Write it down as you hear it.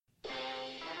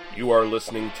You are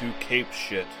listening to Cape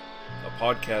Shit, a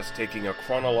podcast taking a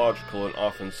chronological and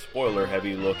often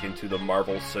spoiler-heavy look into the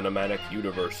Marvel Cinematic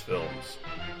Universe films,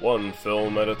 one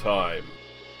film at a time.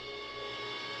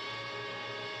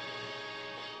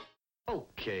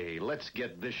 Okay, let's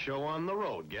get this show on the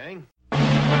road, gang.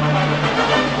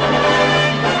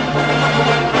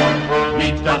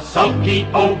 Meet the sulky,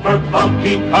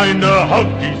 over-bulky, kinda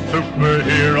hulky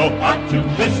superhero. A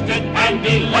two-fisted and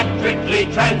electrically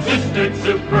transistored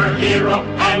superhero.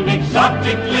 An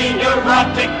exotically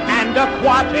neurotic and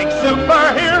aquatic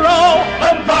superhero.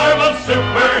 The Marvel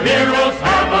superheroes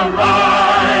have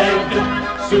arrived.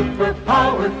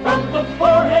 Superpowered from the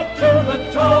forehead to the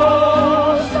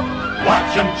toes.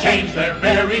 Watch them change their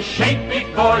very shape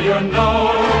before your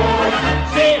nose.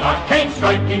 See a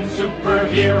cane-striking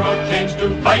superhero change to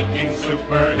Viking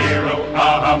superhero.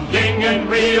 A humdinging,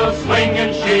 real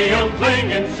swinging,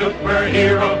 shield-flinging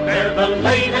superhero. They're the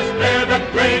latest, they're the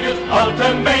greatest,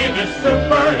 ultimatest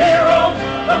superheroes.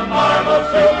 The Marvel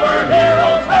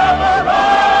superheroes have arrived.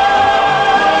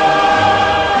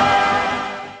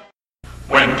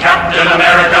 When Captain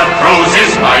America throws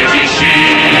his mighty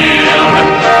shield,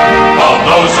 all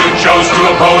those who chose to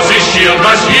oppose his shield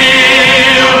must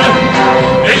yield.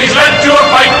 If he's led to a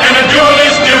fight and a duel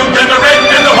is due, then the red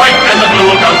and the white and the blue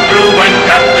will come through when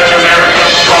Captain America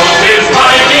throws his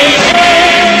mighty shield.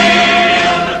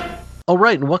 All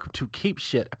right, and welcome to Cape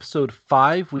Shit, episode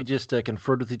 5. We just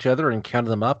conferred with each other and counted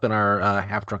them up in our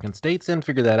half-drunken states and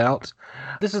figured that out.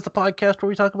 This is the podcast where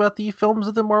we talk about the films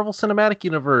of the Marvel Cinematic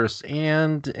Universe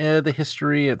and the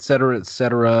history, etc.,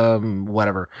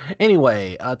 whatever.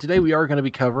 Anyway, today we are going to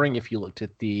be covering, if you looked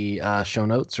at the show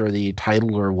notes or the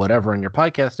title or whatever in your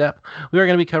podcast app, we are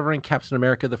going to be covering Captain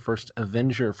America, the First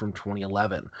Avenger from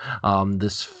 2011.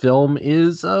 This film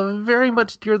is very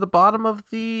much near the bottom of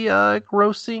the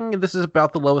grossing. This is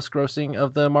about the lowest grossing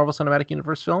of the Marvel Cinematic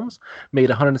Universe films. Made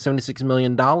 $176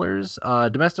 million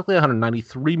domestically,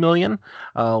 $193 million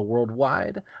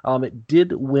worldwide. It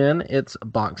did win its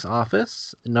box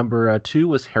office. Number 2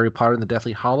 was Harry Potter and the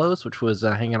Deathly Hallows, which was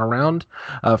hanging around.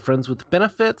 Friends with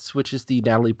Benefits, which is the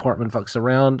Natalie Portman fucks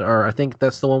around, or I think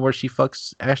that's the one where she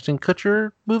fucks Ashton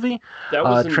Kutcher movie. That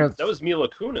was Mila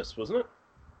Kunis, wasn't it?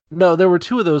 No, there were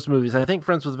 2 of those movies. I think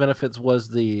Friends with Benefits was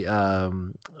the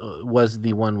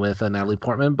one with Natalie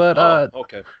Portman, but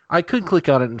okay. I could click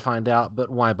on it and find out, but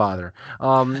why bother?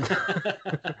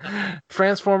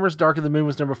 Transformers: Dark of the Moon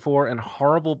was number 4, and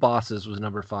Horrible Bosses was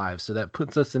number 5. So that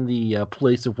puts us in the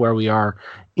place of where we are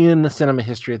in the cinema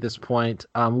history at this point.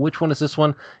 Which one is this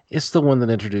one? It's the one that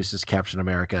introduces Captain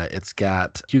America. It's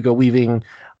got Hugo Weaving.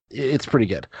 It's pretty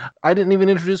good. I didn't even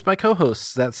introduce my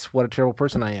co-hosts. That's what a terrible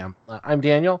person I am. I'm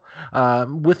Daniel.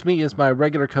 With me is my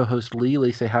regular co-host, Lee.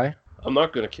 Lee, say hi. I'm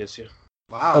not going to kiss you.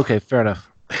 Wow. Okay, fair enough.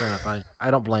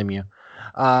 I don't blame you.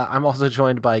 I'm also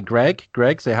joined by Greg.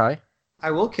 Greg, say hi.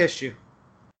 I will kiss you.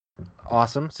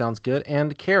 Awesome. Sounds good.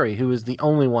 And Carrie, who is the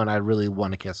only one I really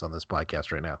want to kiss on this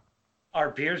podcast right now.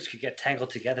 Our beards could get tangled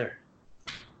together.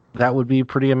 That would be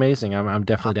pretty amazing. I'm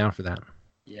definitely down for that.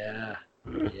 Yeah.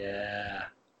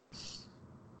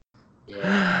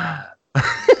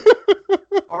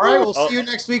 All right, we'll see you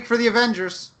next week for the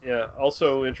Avengers. Yeah,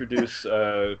 also introduce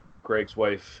Greg's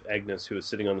wife, Agnes, who is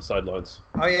sitting on the sidelines.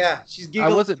 Oh, yeah. She's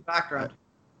giggling in the background.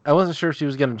 I wasn't sure if she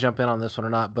was going to jump in on this one or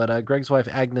not, but Greg's wife,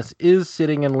 Agnes, is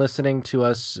sitting and listening to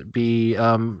us be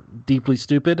deeply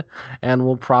stupid, and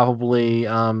will probably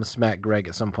smack Greg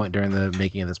at some point during the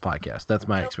making of this podcast. That's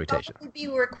my expectation. That would be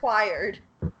required.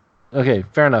 Okay,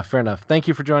 fair enough. Thank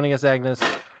you for joining us, Agnes.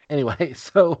 Anyway,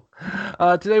 so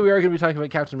today we are going to be talking about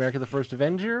Captain America, the First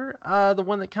Avenger, the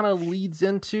one that kind of leads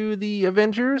into the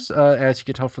Avengers, as you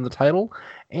can tell from the title.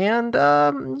 And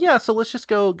so let's just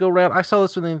go around. I saw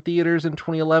this one in theaters in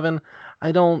 2011.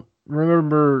 I don't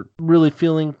remember really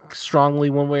feeling strongly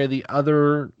one way or the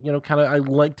other. I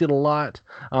liked it a lot.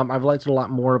 I've liked it a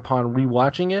lot more upon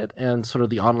rewatching it and sort of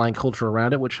the online culture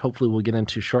around it, which hopefully we'll get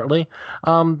into shortly.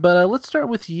 But let's start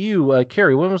with you,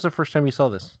 Carrie. When was the first time you saw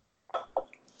this?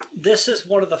 This is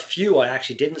one of the few I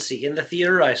actually didn't see in the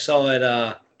theater. I saw it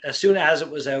as soon as it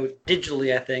was out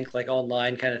digitally, I think, like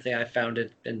online kind of thing. I found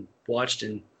it and watched.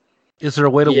 And is there a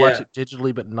way to watch it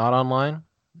digitally but not online?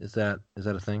 Is that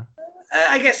a thing?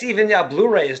 I guess even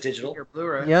Blu-ray is digital. Your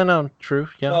Blu-ray. Yeah, no, true.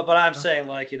 Yeah. Well, but I'm saying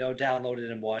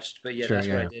downloaded and watched. But yeah, sure, that's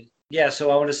what I did. Yeah,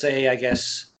 so I want to say, I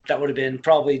guess that would have been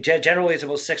probably generally it's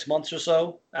about 6 months or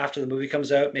so after the movie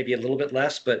comes out, maybe a little bit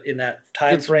less, but in that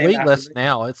time frame. It's way less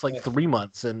now. It's like 3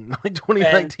 months in like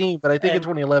 2019, but I think in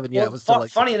 2011, it was still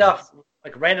like. Funny enough,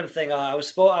 like random thing, I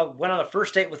went on a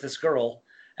first date with this girl,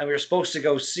 and we were supposed to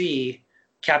go see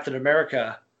Captain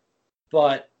America,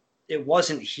 but it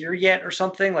wasn't here yet or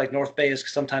something. Like North Bay is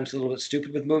sometimes a little bit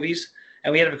stupid with movies,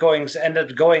 and we ended up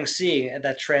going seeing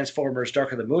that Transformers: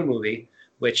 Dark of the Moon movie,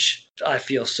 which I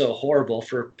feel so horrible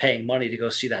for paying money to go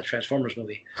see that Transformers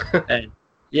movie, and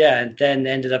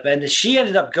then she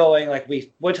ended up going. Like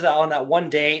we went to on that one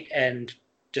date and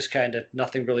just kind of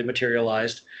nothing really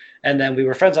materialized, and then we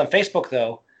were friends on Facebook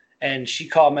though. And she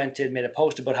made a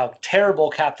post about how terrible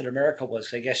Captain America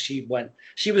was. I guess she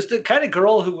was the kind of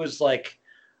girl who was like,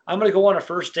 I'm going to go on a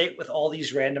first date with all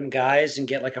these random guys and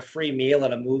get like a free meal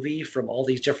and a movie from all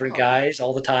these different guys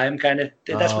all the time. Kind of.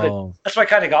 That's what I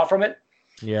kind of got from it.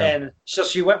 Yeah. And so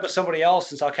she went with somebody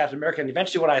else and saw Captain America. And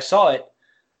eventually when I saw it,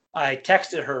 I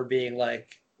texted her being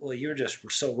like, well, you're just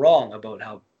so wrong about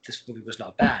how this movie was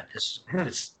not bad.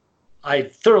 I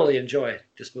thoroughly enjoy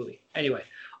this movie. Anyway.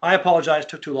 I apologize.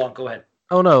 Took too long. Go ahead.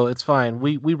 Oh, no, it's fine.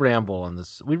 We ramble on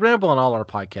this. We ramble on all our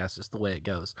podcasts. It's the way it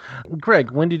goes.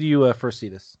 Greg, when did you first see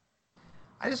this?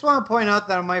 I just want to point out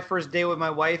that on my first date with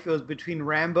my wife, it was between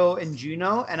Rambo and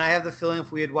Juno, and I have the feeling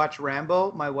if we had watched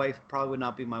Rambo, my wife probably would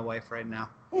not be my wife right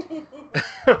now.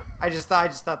 I just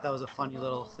thought that was a funny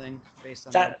little thing based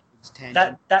on that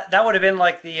tangent. That would have been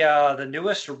like the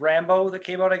newest Rambo that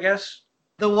came out, I guess.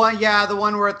 The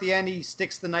one where at the end he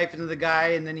sticks the knife into the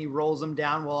guy and then he rolls him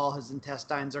down while all his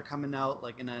intestines are coming out,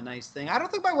 like in a nice thing. I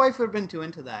don't think my wife would have been too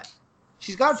into that.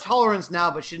 She's got tolerance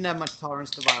now, but she didn't have much tolerance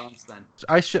to violence then.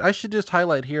 I should just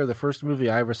highlight here the first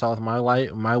movie I ever saw with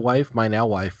my now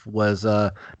wife, was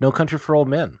No Country for Old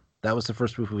Men. That was the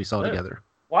first movie we saw together.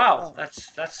 Wow,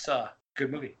 that's a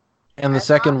good movie. And the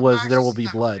second was There Will Be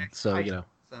Blood. So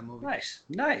that movie.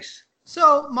 Nice.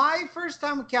 So my first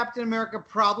time with Captain America,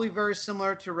 probably very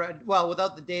similar to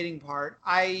without the dating part.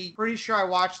 I'm pretty sure I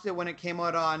watched it when it came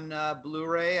out on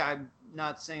Blu-ray. I'm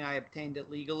not saying I obtained it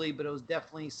legally, but it was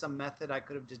definitely some method. I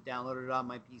could have just downloaded it on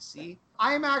my PC.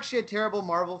 I am actually a terrible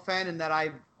Marvel fan in that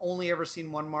I've only ever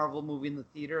seen one Marvel movie in the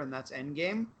theater, and that's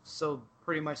Endgame. So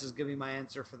pretty much is giving my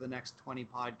answer for the next 20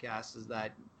 podcasts is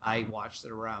that I watched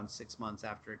it around 6 months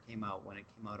after it came out, when it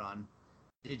came out on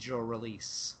digital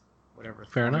release. Whatever.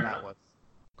 Fair enough. That was.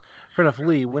 Fair enough.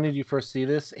 Lee, when did you first see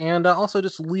this? And also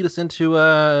just lead us into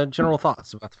general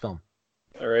thoughts about the film.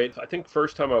 All right. I think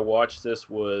first time I watched this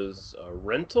was a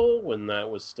rental, when that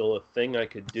was still a thing I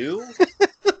could do.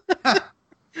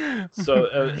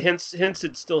 So hence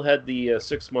it still had the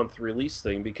 6-month release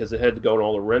thing, because it had to go in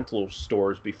all the rental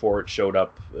stores before it showed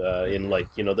up in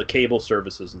the cable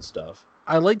services and stuff.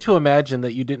 I like to imagine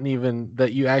that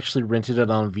you actually rented it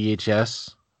on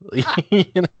VHS.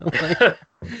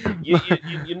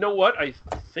 You know what? I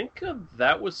think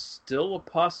that was still a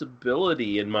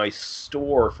possibility in my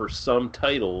store for some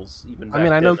titles. Even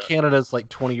back I know then. Canada's like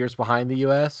 20 years behind the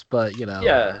US, but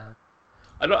Yeah,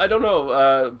 I don't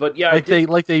know. But yeah,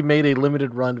 they made a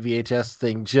limited run VHS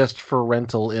thing just for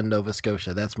rental in Nova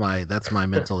Scotia. That's my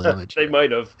mental image. They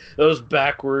might have. Those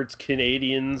backwards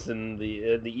Canadians and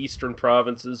the eastern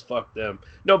provinces. Fuck them.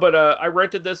 No, but I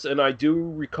rented this, and I do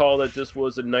recall that this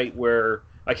was a night where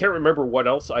I can't remember what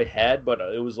else I had, but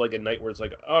it was like a night where it's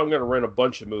like, oh, I'm going to rent a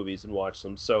bunch of movies and watch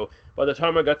them. So by the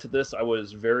time I got to this, I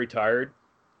was very tired,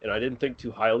 and I didn't think too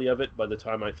highly of it by the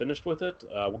time I finished with it.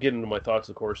 We'll get into my thoughts,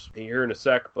 of course, here in a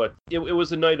sec, but it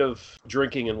was a night of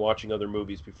drinking and watching other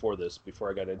movies before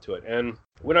I got into it. And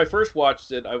when I first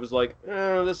watched it, I was like,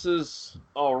 this is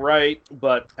all right,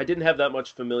 but I didn't have that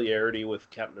much familiarity with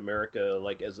Captain America,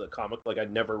 like, as a comic. Like,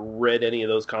 I'd never read any of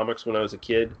those comics when I was a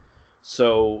kid.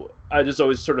 So I just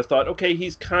always sort of thought, okay,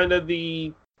 he's kind of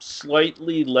the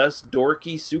slightly less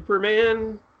dorky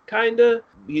Superman, kind of.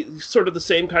 He's sort of the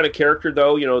same kind of character,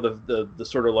 though, the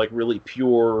sort of like really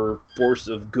pure force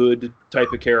of good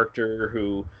type of character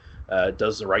who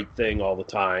does the right thing all the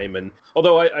time. And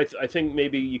although I think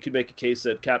maybe you could make a case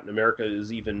that Captain America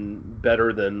is even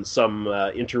better than some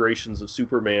iterations of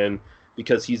Superman,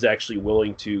 because he's actually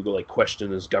willing to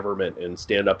question his government and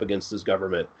stand up against his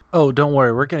government. Oh, don't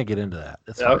worry, we're going to get into that.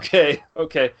 Okay.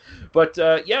 But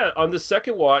on the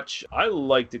second watch, I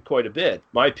liked it quite a bit.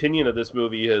 My opinion of this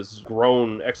movie has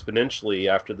grown exponentially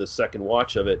after the second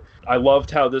watch of it. I loved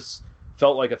how this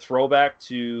felt like a throwback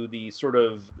to the sort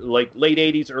of like late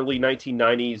 80s, early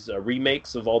 1990s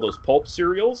remakes of all those pulp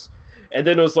serials. And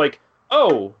then it was like,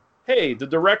 oh, hey, the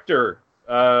director...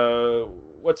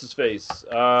 what's his face?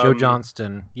 Joe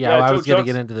Johnston. Yeah, I was going to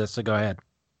get into this, so go ahead.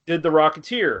 Did The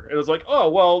Rocketeer. And it was like, oh,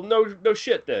 well, no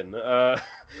shit then.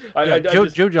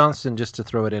 Joe Johnston, just to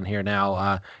throw it in here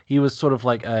now, he was sort of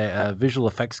like a visual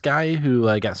effects guy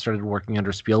who got started working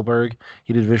under Spielberg.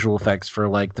 He did visual effects for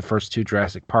like the first 2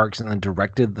 Jurassic Parks and then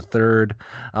directed the third,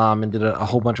 and did a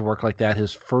whole bunch of work like that.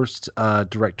 His first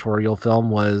directorial film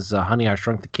was Honey, I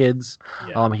Shrunk the Kids.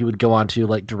 Yeah. He would go on to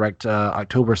like direct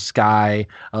October Sky,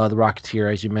 The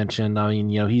Rocketeer, as you mentioned. I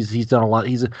mean, he's done a lot.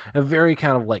 He's a very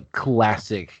kind of like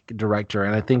classic director,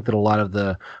 and I think that a lot of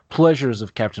the pleasures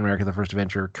of Captain America: The First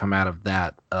Avenger come out of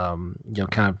that,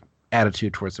 kind of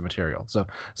attitude towards the material. So,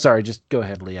 sorry, just go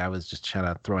ahead, Lee. I was just trying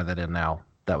to throw that in now.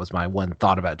 That was my one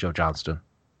thought about Joe Johnston.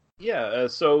 Yeah,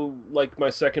 so like my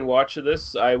second watch of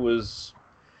this, I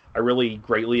really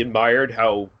greatly admired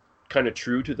how kind of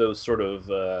true to those sort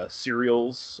of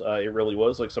serials it really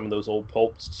was, like some of those old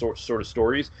pulp sort of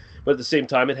stories. But at the same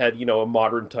time, it had a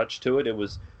modern touch to it. It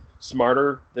was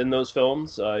smarter than those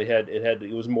films.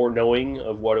 It was more knowing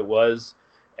of what it was,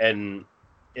 and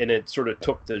it sort of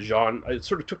took the genre. It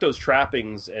sort of took those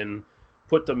trappings and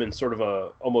put them in sort of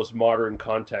a almost modern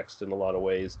context in a lot of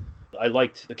ways. I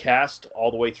liked the cast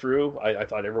all the way through. I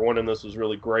thought everyone in this was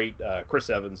really great. Chris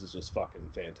Evans is just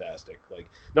fucking fantastic. Like,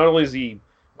 not only is he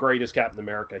great as Captain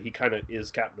America, he kind of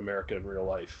is Captain America in real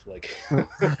life. Like,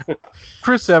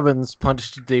 Chris Evans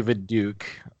punched David Duke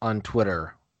on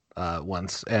Twitter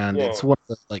once, and it's one of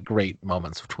the like great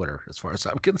moments of Twitter as far as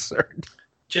I'm concerned.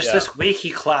 Just this week,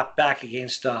 he clapped back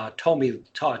against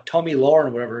Tommy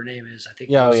Lauren, whatever her name is. I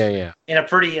think. Yeah. In a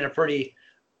pretty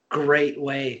great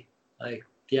way. Like,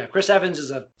 yeah, Chris Evans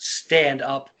is a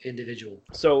stand-up individual.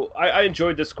 So I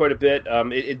enjoyed this quite a bit.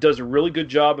 It does a really good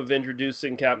job of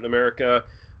introducing Captain America.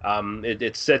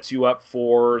 It sets you up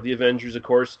for the Avengers, of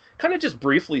course. Kind of just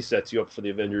briefly sets you up for the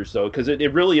Avengers, though, because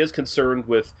it really is concerned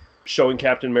with showing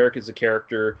Captain America as a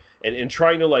character and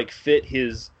trying to like fit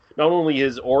his, not only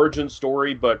his origin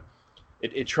story, but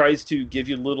it tries to give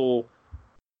you little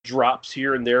drops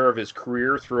here and there of his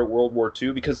career throughout World War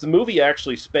II, because the movie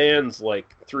actually spans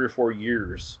like 3 or 4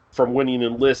 years from when he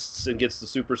enlists and gets the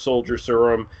super soldier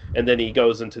serum, and then he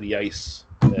goes into the ice,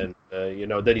 and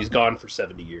then he's gone for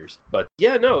 70 years. But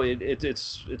yeah, no,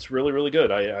 it's really, really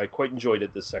good. I quite enjoyed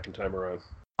it this second time around.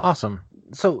 Awesome.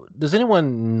 So, does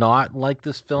anyone not like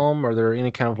this film? Are there any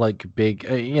kind of like big,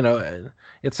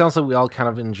 it sounds like we all kind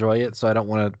of enjoy it, so I don't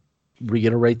want to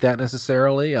reiterate that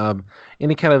necessarily.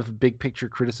 Any kind of big picture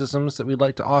criticisms that we'd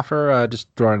like to offer? Just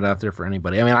throwing it out there for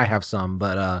anybody. I mean, I have some,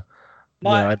 but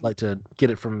I'd like to get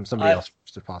it from somebody else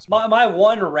first if possible. My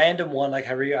one random one, like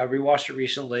I rewatched it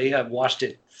recently. I've watched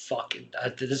it fucking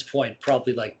at this point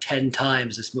probably like 10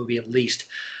 times, this movie at least.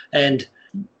 And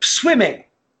swimming.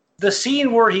 The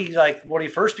scene where when he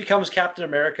first becomes Captain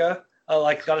America,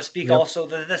 got to speak also,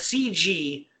 the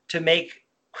CG to make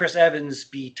Chris Evans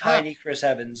be tiny Chris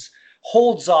Evans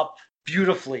holds up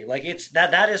beautifully. Like, it's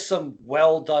that is some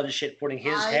well done shit, putting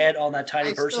his head on that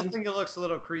tiny person. I still think it looks a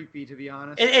little creepy, to be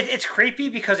honest. It's creepy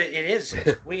because it is.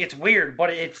 It's weird,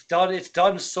 but it's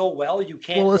done so well you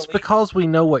can't. Well, it's because we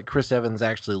know what Chris Evans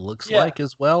actually looks like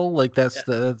as well. Like that's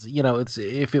it's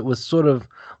if it was sort of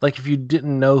like if you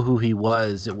didn't know who he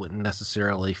was, it wouldn't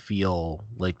necessarily feel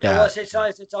like that.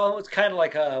 It's kind of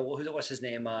like what's his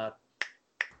name?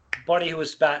 Buddy who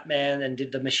was Batman and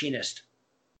did The Machinist.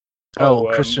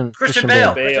 Christian Bale. Christian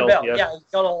Bale. Yeah, he's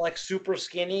got all like super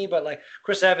skinny, but like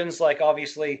Chris Evans, like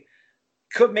obviously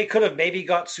could have maybe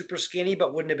got super skinny,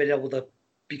 but wouldn't have been able to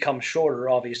become shorter,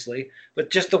 obviously. But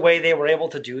just the way they were able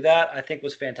to do that, I think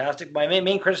was fantastic. My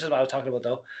main criticism I was talking about,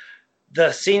 though,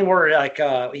 the scene where like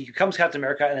he becomes Captain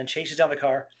America and then chases down the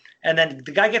car, and then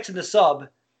the guy gets in the sub,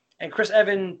 and Chris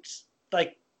Evans,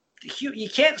 like, you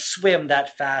can't swim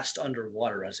that fast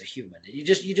underwater as a human. You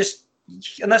just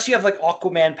unless you have like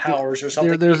Aquaman powers or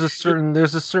something. There's a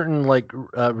certain like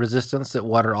resistance that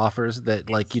water offers that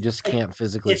like you just can't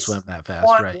physically swim that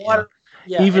fast, right? Water,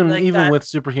 yeah, even that, with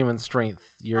superhuman strength,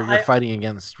 you're fighting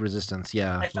against resistance.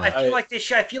 Yeah, I feel like they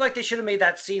should have made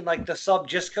that scene like the sub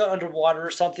just got underwater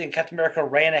or something. Captain America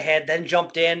ran ahead, then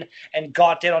jumped in and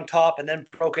got down on top, and then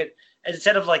broke it. And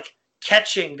instead of like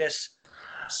catching this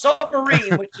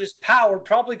submarine, which is powered,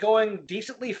 probably going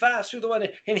decently fast through the one,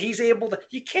 and he's able to.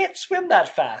 You can't swim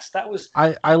that fast. That was.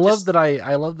 I love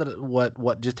that.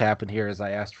 What just happened here is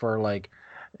I asked for like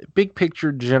big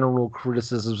picture general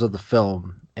criticisms of the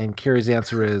film, and Carrie's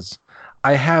answer is,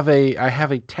 I have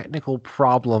a technical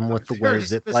problem with the way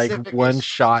that like one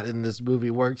shot in this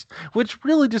movie works, which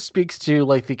really just speaks to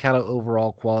like the kind of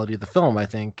overall quality of the film. I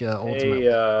think ultimately.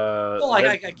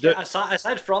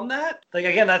 Aside from that, like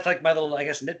again, that's like my little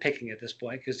nitpicking at this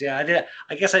point because I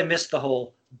guess I missed the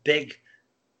whole big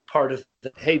part of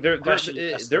the. Hey,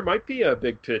 there might be a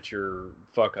big picture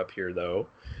fuck up here though.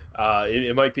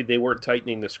 It might be they weren't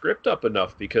tightening the script up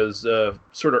enough because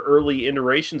sort of early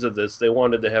iterations of this, they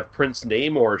wanted to have Prince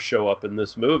Namor show up in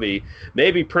this movie.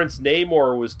 Maybe Prince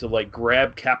Namor was to like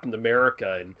grab Captain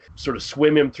America and sort of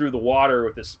swim him through the water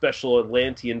with his special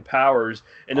Atlantean powers,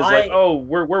 and it's like, oh,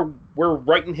 we're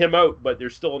writing him out, but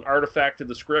there's still an artifact in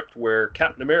the script where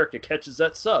Captain America catches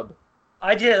that sub.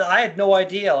 I had no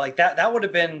idea. Like that would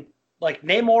have been like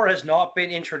Namor has not been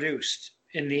introduced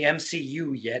in the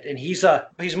MCU yet, and he's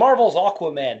Marvel's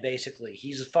Aquaman basically.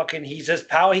 He's his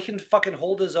power. He can fucking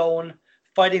hold his own,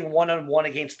 fighting 1-on-1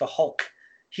 against the Hulk.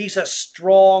 He's a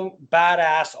strong,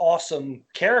 badass, awesome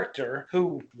character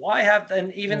who like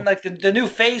the new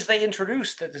phase they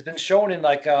introduced that has been shown in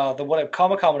like the one at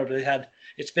Comic-Con they had.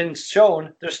 It's been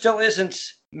shown. There still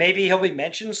isn't. Maybe he'll be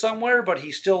mentioned somewhere, but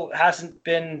he still hasn't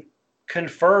been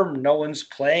confirmed. No one's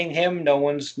playing him. No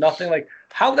one's nothing. Like,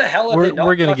 how the hell are they not?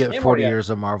 We're gonna get 40 years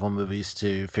of Marvel movies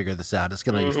to figure this out. It's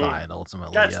gonna be fine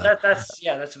ultimately. That's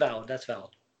valid. That's valid.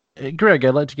 Greg,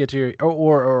 I'd like to get to your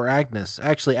or Agnes.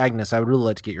 Actually, Agnes, I would really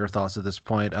like to get your thoughts at this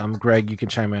point. Greg, you can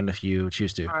chime in if you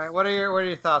choose to. All right, what are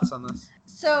your thoughts on this?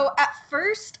 So at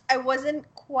first, I wasn't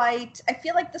quite. I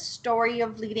feel like the story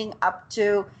of leading up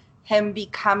to him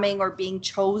becoming or being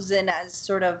chosen as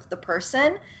sort of the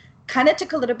person kind of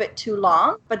took a little bit too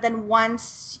long. But then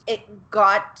once it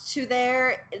got to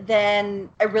there, then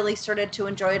I really started to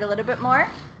enjoy it a little bit more.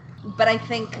 But I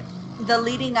think the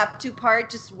leading up to part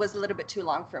just was a little bit too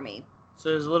long for me. So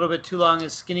it was a little bit too long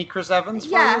as skinny Chris Evans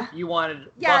for Yeah. you? You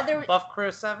wanted Yeah, buff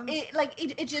Chris Evans?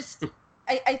 It just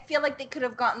I feel like they could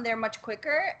have gotten there much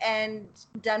quicker and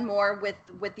done more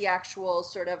with the actual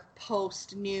sort of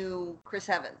post new Chris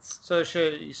Evans. So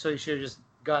you should have just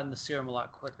gotten the serum a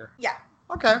lot quicker. Yeah.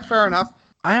 Okay, fair enough.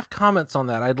 I have comments on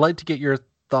that. I'd like to get your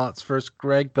thoughts first,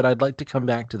 Greg, but I'd like to come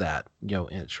back to that,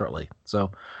 shortly.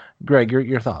 So, Greg,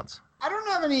 your thoughts. I don't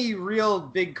have any real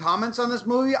big comments on this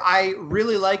movie. I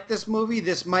really like this movie.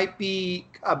 This might be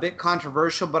a bit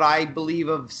controversial, but I believe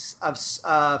of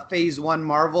Phase 1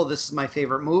 Marvel, this is my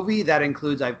favorite movie. That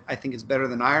includes, I think it's better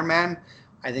than Iron Man.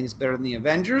 I think it's better than the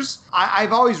Avengers.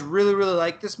 I've always really, really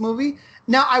liked this movie.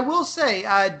 Now, I will say,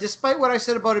 despite what I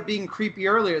said about it being creepy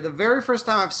earlier, the very first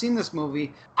time I've seen this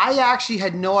movie, I actually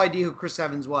had no idea who Chris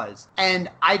Evans was. And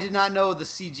I did not know the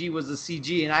CG was the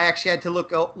CG. And I actually had to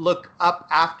look up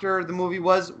after the movie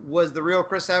was the real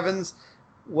Chris Evans,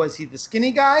 was he the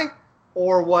skinny guy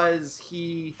or was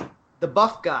he the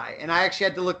buff guy? And I actually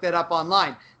had to look that up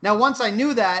online. Now, once I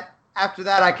knew that, after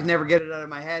that, I could never get it out of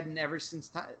my head. And every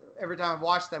time I've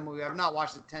watched that movie, I've not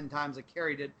watched it 10 times, I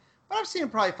carried it. But I've seen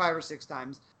it probably 5 or 6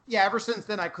 times. Yeah, ever since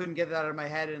then, I couldn't get it out of my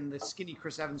head, and the skinny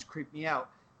Chris Evans creeped me out.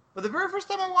 But the very first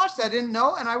time I watched it, I didn't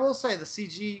know, and I will say the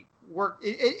CG worked.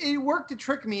 It worked to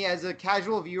trick me as a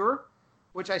casual viewer,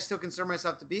 which I still consider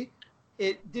myself to be.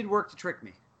 It did work to trick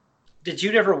me. Did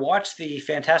you ever watch the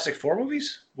Fantastic Four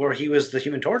movies where he was the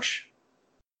Human Torch?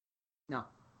 No.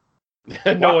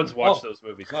 No one's watched those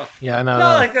movies. Oh. Yeah, no.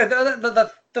 Like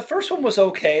the first one was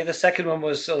okay. The second one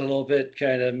was a little bit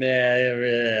kind of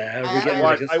meh.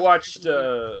 I watched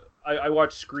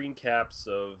screen caps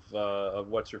of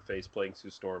what's her face playing Sue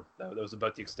Storm. That was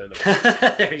about the extent of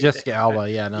it. Jessica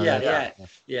Alba, yeah. No,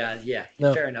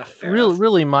 fair enough.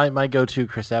 Really, my go-to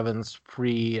Chris Evans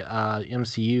pre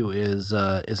MCU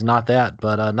is not that,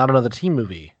 but Not Another Teen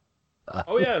Movie.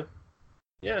 Oh yeah.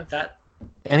 That.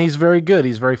 And he's very good.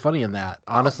 He's very funny in that.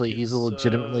 Honestly, he's a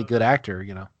legitimately good actor,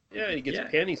 Yeah, he gets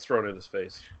panties thrown in his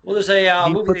face. Well, there's a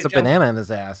he movie puts a banana in his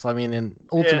ass. I mean, and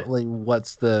ultimately,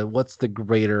 what's the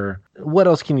greater? What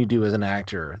else can you do as an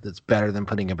actor that's better than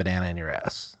putting a banana in your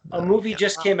ass? A movie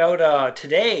just came out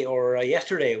today or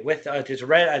yesterday with it's a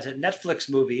Netflix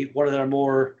movie, one of their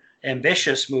more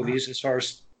ambitious movies as far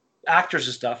as actors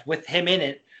and stuff, with him in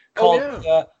it, called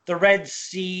the Red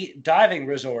Sea Diving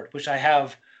Resort, which I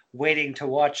have waiting to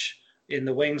watch in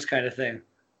the wings kind of thing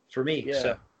for me. Yeah.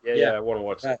 So, Yeah, I want to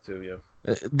watch that too,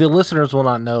 The listeners will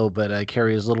not know, but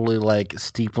Carrie is literally like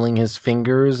steepling his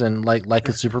fingers and like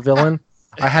a supervillain.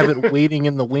 I have it waiting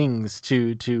in the wings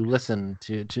to listen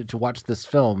to watch this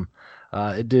film.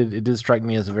 It did strike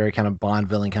me as a very kind of Bond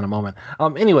villain kind of moment.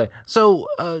 Anyway, so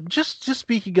just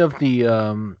speaking of the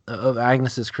of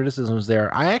Agnes's criticisms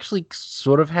there, I actually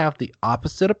sort of have the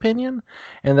opposite opinion,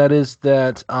 and that is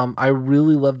that I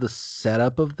really love the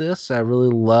setup of this. I really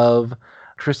love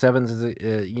Chris Evans is,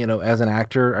 as an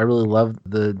actor, I really love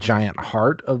the giant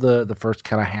heart of the first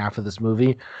kind of half of this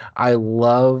movie. I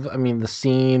love, the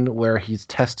scene where he's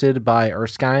tested by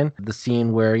Erskine, the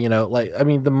scene where,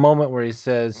 the moment where he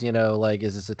says,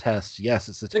 is this a test? Yes,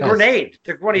 it's a test. The grenade.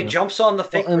 When he jumps on the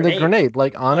fake grenade. And the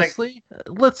grenade, honestly,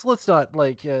 let's not,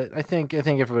 I think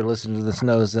everybody listening to this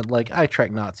knows that, I track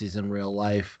Nazis in real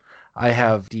life. I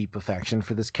have deep affection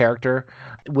for this character,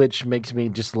 which makes me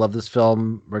just love this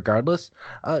film regardless.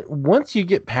 Once you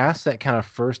get past that kind of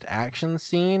first action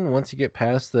scene, once you get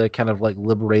past the kind of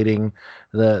liberating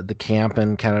the camp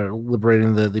and kind of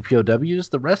liberating the POWs,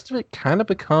 the rest of it kind of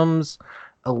becomes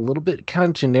a little bit kind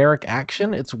of generic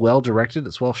action. It's well directed,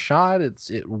 it's well shot,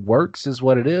 it works is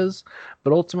what it is,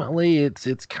 but ultimately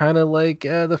it's kind of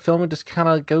the film just kind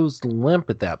of goes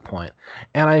limp at that point.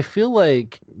 And I feel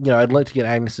like, I'd like to get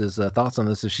Agnes's thoughts on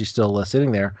this if she's still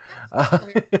sitting there.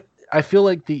 I feel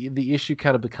like the issue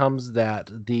kind of becomes that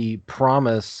the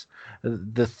promise,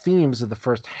 the themes of the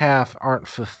first half aren't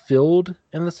fulfilled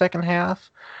in the second half.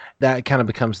 That kind of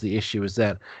becomes the issue, is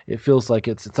that it feels like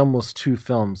it's almost two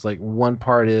films. Like, one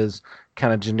part is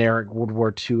kind of generic World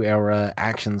War II era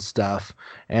action stuff,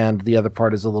 and the other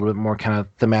part is a little bit more kind of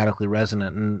thematically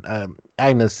resonant. And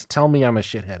Agnes, tell me I'm a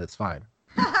shithead. It's fine.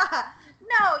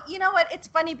 No, you know what? It's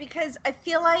funny because I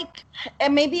feel like,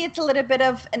 and maybe it's a little bit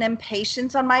of an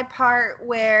impatience on my part,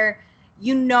 where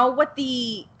what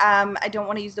the I don't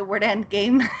want to use the word end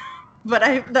game.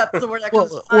 But that's the word that comes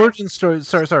to mind. Origin stories.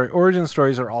 Sorry. Origin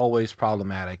stories are always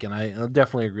problematic, and I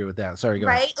definitely agree with that. Sorry, go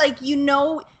ahead. Right? Like you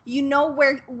know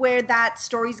where that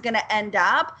story's gonna end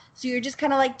up, so you're just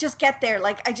kind of just get there.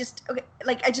 I just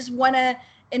want to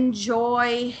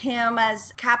enjoy him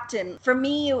as captain. For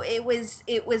me, it was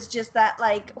just that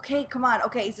okay, come on,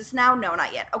 okay, is this now? No,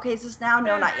 not yet. Okay, is this now?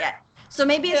 No, not yet. So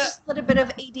maybe it's just a little bit of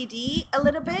ADD, a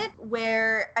little bit,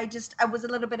 where I was a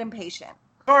little bit impatient.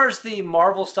 As far as the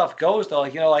Marvel stuff goes, though,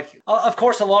 of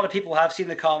course, a lot of people have seen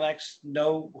the comics,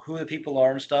 know who the people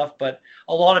are and stuff, but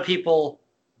a lot of people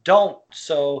don't.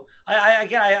 So I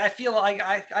feel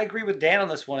I agree with Dan on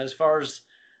this one. As far as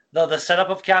the setup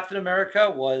of Captain America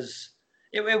was,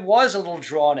 it was a little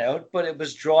drawn out, but it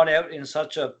was drawn out in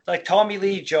such a, Tommy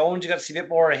Lee Jones, you got to see a bit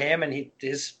more of him, and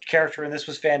his character in this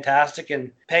was fantastic,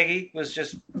 and Peggy was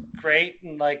just great,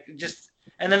 and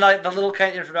and then the little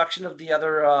kind of introduction of the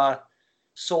other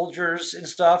soldiers and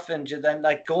stuff, and then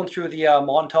going through the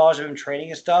montage of him training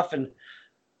and stuff, and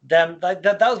them that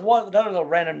was another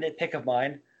random nitpick of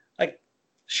mine.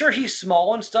 Sure, he's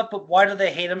small and stuff, but why do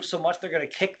they hate him so much? They're gonna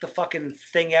kick the fucking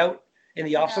thing out in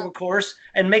the obstacle course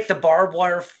and make the barbed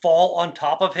wire fall on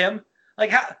top of him.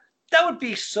 How that would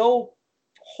be so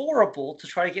horrible to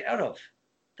try to get out of.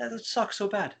 That would suck so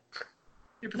bad.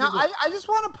 Now, I just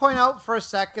want to point out for a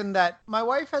second that my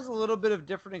wife has a little bit of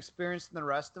different experience than the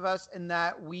rest of us, in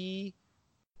that we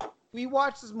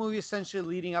watched this movie essentially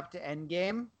leading up to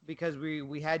Endgame, because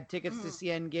we had tickets to see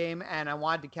Endgame, and I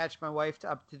wanted to catch my wife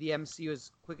up to the MCU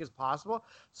as quick as possible.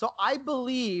 So I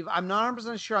believe, I'm not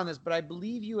 100% sure on this, but I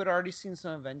believe you had already seen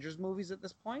some Avengers movies at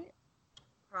this point.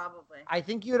 Probably. I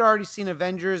think you had already seen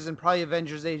Avengers and probably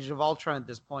Avengers Age of Ultron at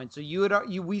this point. So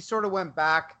we sort of went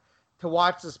back to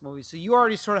watch this movie. So you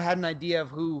already sort of had an idea of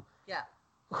who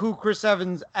Chris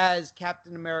Evans as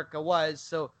Captain America was.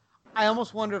 So I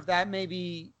almost wonder if that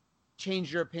maybe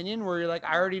changed your opinion, where you're like,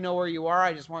 I already know where you are.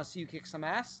 I just want to see you kick some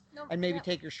ass and maybe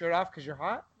take your shirt off because you're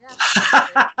hot. Yeah.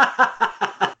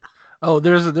 Oh,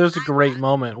 there's a great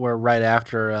moment where right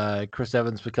after Chris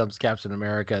Evans becomes Captain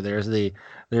America, there's the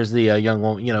young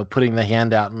woman, putting the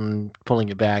hand out and pulling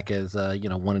it back as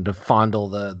wanting to fondle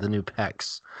the new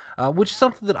pecs, which is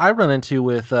something that I run into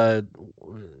with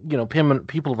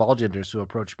people of all genders who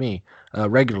approach me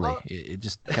regularly. It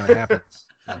just kind of happens.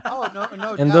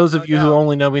 No. And those of you who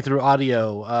only know me through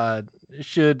audio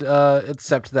should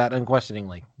accept that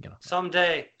unquestioningly.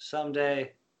 Someday.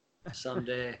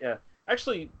 Yeah,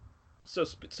 actually. So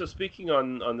speaking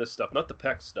on this stuff, not the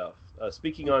PEC stuff.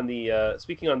 Speaking on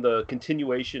the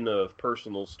continuation of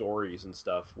personal stories and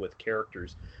stuff with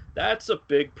characters, that's a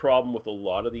big problem with a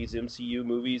lot of these MCU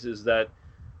movies. Is that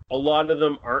a lot of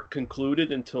them aren't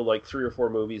concluded until 3 or 4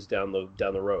 movies down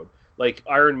the road. Like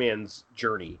Iron Man's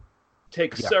journey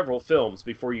takes several films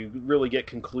before you really get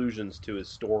conclusions to his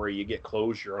story. You get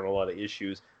closure on a lot of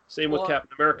issues. Same with Captain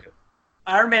America.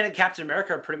 Iron Man and Captain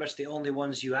America are pretty much the only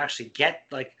ones you actually get.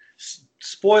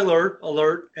 Spoiler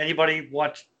alert! Anybody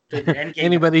watch the Endgame?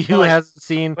 Anybody who hasn't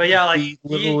seen the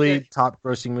literally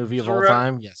top-grossing movie of all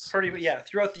time, yes.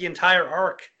 Throughout the entire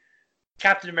arc,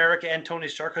 Captain America and Tony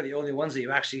Stark are the only ones that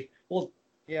you actually.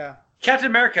 Captain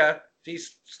America,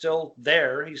 he's still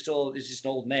there. He's just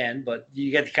an old man, but you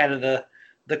get kind of the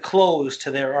the close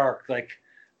to their arc. Like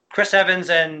Chris Evans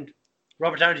and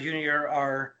Robert Downey Jr.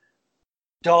 are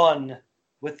done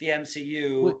with the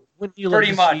MCU Wouldn't you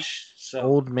pretty love to much. see So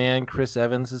old man Chris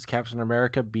Evans as Captain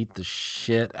America beat the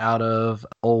shit out of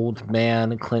old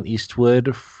man Clint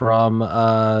Eastwood from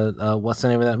what's the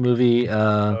name of that movie?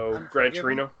 Gran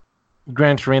Torino.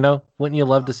 Gran Torino. Wouldn't you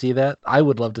love to see that? I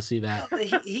would love to see that.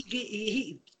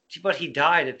 but he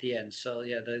died at the end. So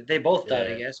yeah, they both died,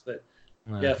 Yeah. I guess. But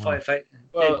Yeah, fight.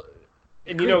 Well,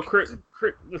 and you know,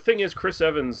 the thing is, Chris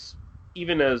Evans,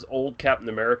 even as old Captain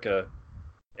America,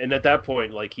 and at that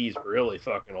point, like, he's really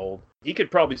fucking old. He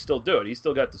could probably still do it. He's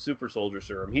still got the super soldier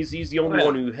serum. He's the only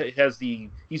one who has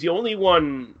he's the only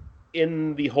one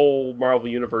in the whole Marvel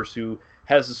universe who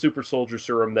has the super soldier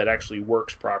serum that actually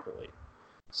works properly.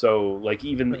 So, like,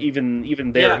 even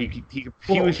there, Yeah.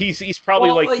 he's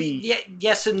probably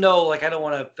yes and no. Like I don't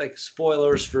want to like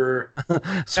spoilers for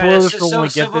Spoilers so- for when we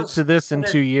so- get so- to this in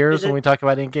 2 years is it- when we talk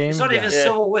about Endgame. It's not even Yeah.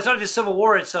 Civil. It's not even Civil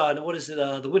War. It's what is it?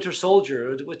 The Winter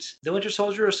Soldier. What's the Winter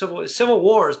Soldier or Civil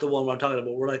War is the one I'm talking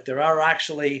about. Where like there are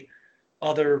actually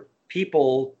other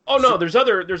people. Oh no, there's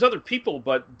other people,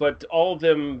 but all of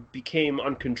them became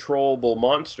uncontrollable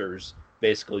monsters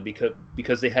basically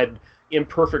because they had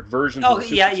imperfect versions. Oh of the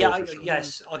super yeah, soldier serum.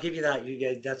 yes. I'll give you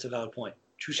that. That's a valid point.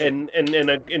 True.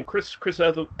 And Chris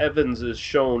Evans is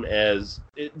shown as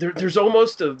there's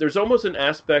almost an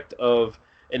aspect of,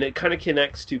 and it kind of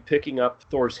connects to picking up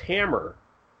Thor's hammer,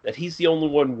 that he's the only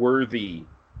one worthy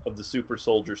of the super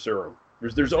soldier serum.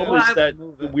 There's almost that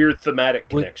weird thematic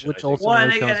connection, Which I think.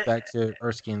 ultimately comes back to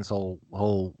Erskine's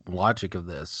whole logic of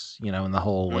this, and the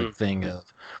whole like thing of,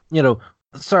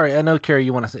 sorry, I know, Carrie,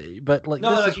 you want to say, but like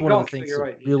this is one of the things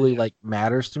that really like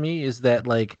matters to me is that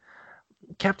like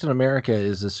Captain America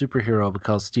is a superhero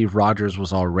because Steve Rogers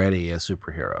was already a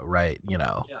superhero, right?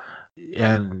 Yeah.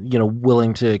 And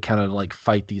willing to kind of like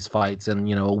fight these fights, and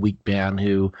a weak man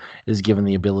who is given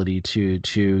the ability to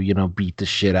beat the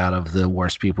shit out of the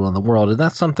worst people in the world, and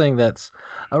that's something that's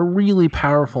a really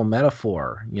powerful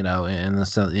metaphor, in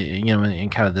this, in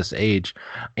kind of this age,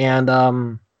 and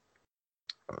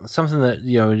something that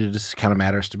it just kind of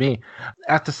matters to me.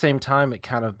 At the same time, it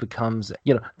kind of becomes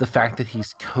the fact that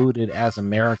he's coded as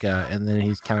America, and then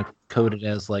he's kind of coded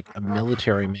as like a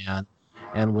military man,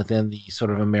 and within the sort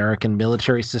of American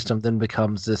military system then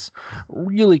becomes this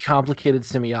really complicated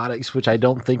semiotics, which I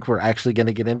don't think we're actually going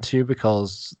to get into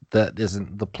because that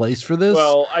isn't the place for this.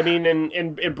 Well, I mean,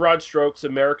 in broad strokes,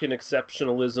 American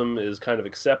exceptionalism is kind of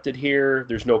accepted here.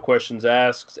 There's no questions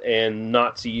asked, and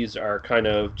Nazis are kind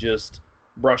of just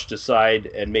brushed aside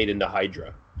and made into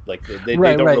Hydra. Like they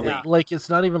don't really. Like it's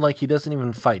not even like he doesn't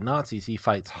even fight Nazis; he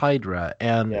fights Hydra,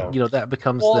 and that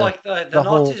becomes like the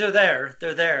Nazis whole... are there.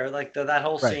 They're there. Like that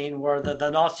whole scene where the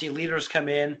Nazi leaders come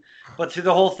in, but through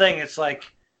the whole thing, it's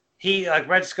like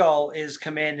Red Skull is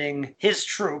commanding his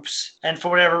troops, and for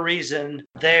whatever reason,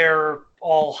 they're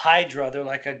all Hydra. They're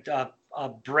like a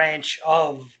branch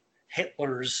of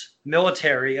Hitler's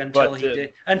military until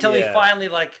he finally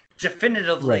like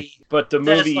definitively. Right. But the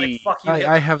movie, like, fuck you,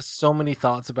 I have so many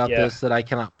thoughts about this that I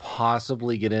cannot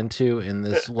possibly get into in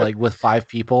this like with 5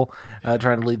 people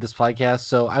trying to lead this podcast.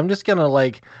 So I'm just gonna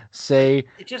like say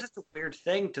it's just a weird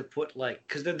thing to put like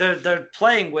because they're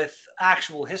playing with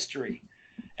actual history,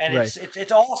 and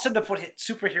it's awesome to put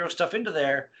superhero stuff into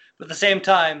there, but at the same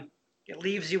time it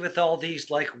leaves you with all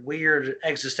these like weird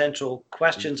existential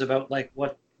questions about like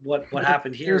what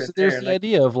happened here. There's the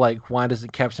idea of like, why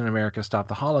doesn't Captain America stop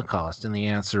the Holocaust? And the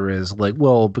answer is like,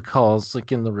 well, because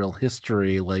like in the real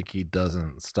history, like he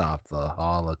doesn't stop the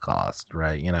Holocaust,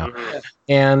 right?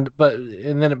 And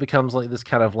then it becomes like this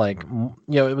kind of like,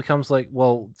 it becomes like,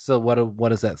 well, so what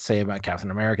does that say about Captain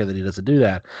America that he doesn't do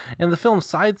that? And the film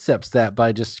sidesteps that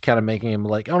by just kind of making him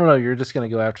like, oh no, you're just going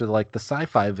to go after like the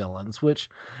sci-fi villains, which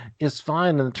is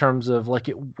fine in terms of like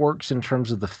it works in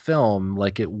terms of the film,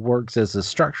 like it works as a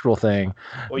structural thing,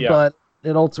 but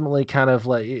it ultimately kind of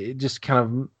like it just kind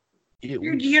of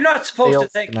you're not supposed to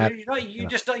think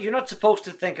you're not supposed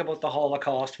to think about the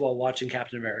Holocaust while watching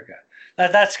Captain America.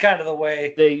 That's kind of the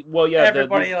way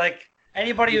everybody like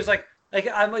anybody who's like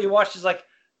you watch is like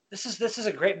this is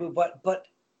a great movie, but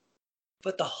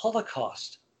the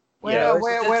Holocaust.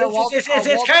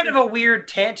 It's kind of a weird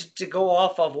tangent to go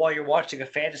off of while you're watching a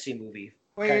fantasy movie.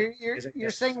 Wait, you're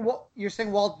saying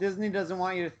Walt Disney doesn't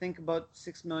want you to think about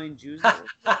 6 million Jews?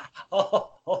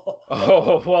 Oh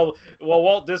well,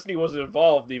 Walt Disney wasn't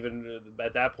involved even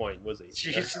at that point, was he?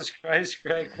 Jesus Christ,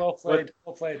 Greg, well played.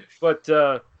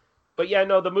 But yeah,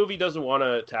 no, the movie doesn't want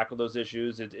to tackle those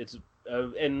issues. It's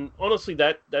and honestly,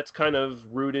 that's kind of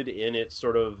rooted in its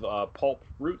sort of pulp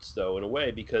roots, though, in a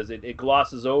way, because it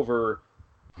glosses over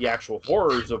the actual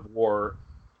horrors of war,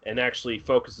 and actually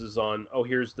focuses on, oh,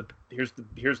 here's the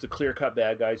clear-cut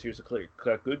bad guys, here's the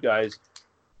clear-cut good guys.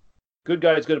 Good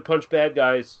guys going to punch bad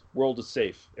guys. World is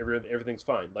safe. Everything's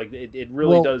fine. Like it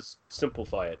really does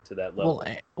simplify it to that level.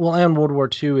 Well, and World War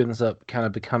II ends up kind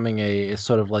of becoming a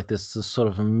sort of like this sort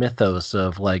of mythos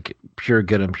of like pure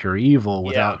good and pure evil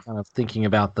without kind of thinking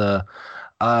about the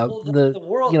world. The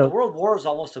World War is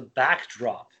almost a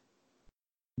backdrop.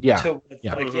 Yeah.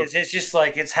 Like it's just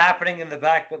like it's happening in the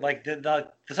back, but like the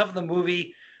stuff in the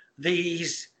movie,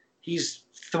 he's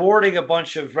thwarting a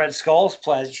bunch of Red Skull's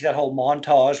plans. You see that whole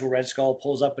montage where Red Skull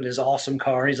pulls up in his awesome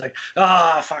car and he's like,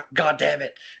 fuck, god damn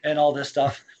it, and all this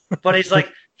stuff. But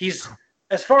he's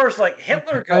as far as like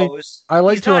Hitler goes, I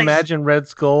like to imagine Red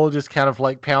Skull just kind of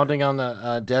like pounding on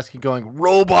the desk and going,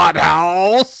 "Robot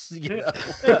house." Yeah.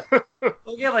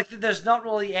 Well, yeah, like there's not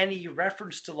really any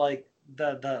reference to like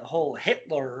the whole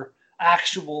Hitler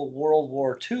actual World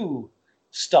War II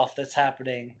stuff that's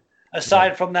happening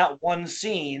aside from that one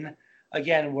scene.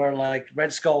 Again, where like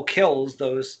Red Skull kills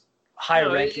those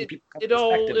high-ranking people.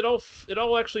 It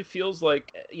all actually feels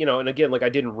like, and again, like I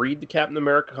didn't read the Captain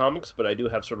America comics, but I do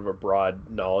have sort of a broad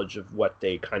knowledge of what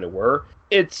they kind of were.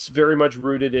 It's very much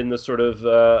rooted in the sort of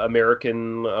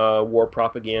American war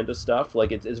propaganda stuff.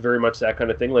 Like it's very much that kind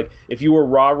of thing. Like if you were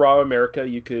raw America,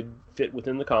 you could fit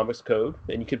within the comics code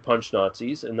and you could punch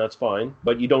Nazis, and that's fine.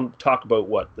 But you don't talk about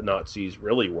what the Nazis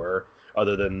really were,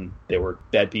 other than they were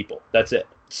bad people. That's it.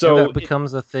 So and that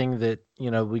becomes a thing that,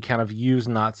 we kind of use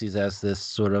Nazis as this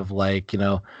sort of like,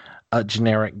 a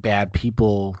generic bad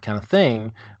people kind of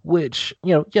thing, which,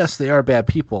 yes, they are bad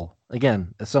people.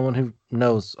 Again, as someone who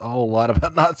knows a whole lot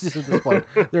about Nazis at this point,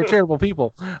 they're terrible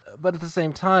people. But at the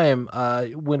same time,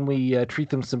 when we treat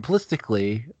them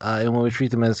simplistically, and when we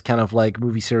treat them as kind of like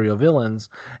movie serial villains,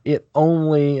 it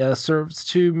only serves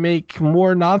to make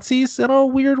more Nazis in a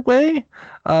weird way,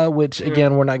 which,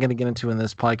 again, we're not going to get into in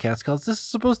this podcast because this is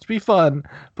supposed to be fun,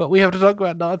 but we have to talk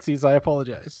about Nazis. I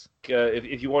apologize.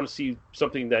 If you want to see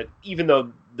something that, even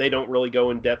though they don't really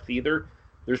go in depth either,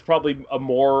 there's probably a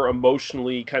more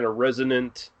emotionally kind of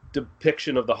resonant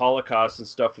depiction of the Holocaust and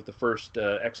stuff with the first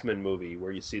X-Men movie,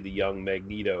 where you see the young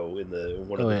Magneto in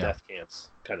one of the death camps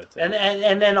kind of thing.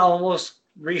 And then almost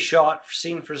reshot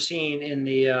scene for scene in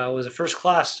the was a First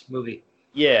Class movie.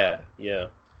 Yeah.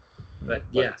 But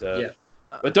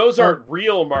those aren't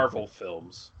real Marvel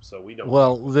films, so we don't.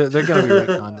 Well, they're going to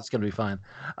be retconned. It's going to be fine.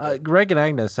 Greg and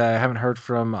Agnes, I haven't heard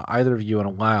from either of you in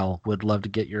a while. Would love to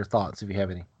get your thoughts if you have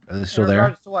any. Are they still there? In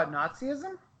regards to what,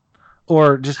 Nazism?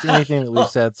 Or just anything that we've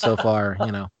said so far,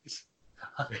 Well,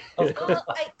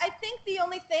 I think the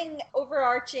only thing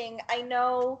overarching, I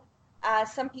know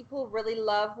some people really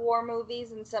love war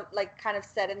movies and some like kind of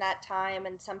set in that time,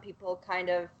 and some people kind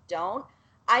of don't.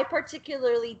 I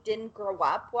particularly didn't grow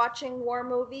up watching war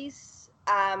movies.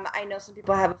 I know some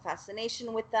people have a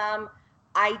fascination with them.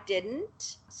 I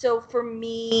didn't. So for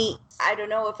me, I don't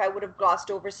know if I would have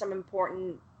glossed over some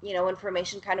important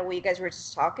information, kind of what you guys were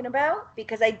just talking about,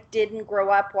 because I didn't grow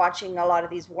up watching a lot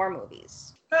of these war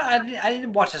movies. I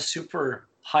didn't watch a super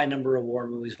high number of war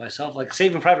movies myself, like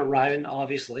Saving Private Ryan,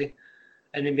 obviously,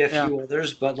 and maybe a few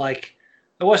others, but like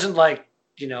it wasn't like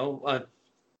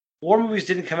war movies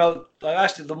didn't come out.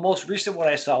 Actually, the most recent one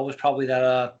I saw was probably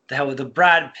that with the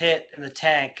Brad Pitt and the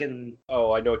tank and.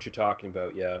 Oh, I know what you're talking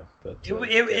about. Yeah, but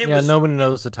it was, nobody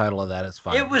knows the title of that. It's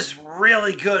fine. It was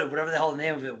really good. Whatever the hell the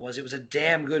name of it was a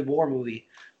damn good war movie.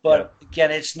 But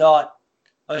again, it's not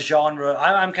a genre.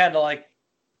 I'm kind of like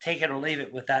take it or leave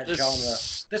it with that genre.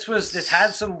 This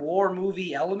had some war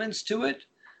movie elements to it.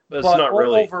 But it's not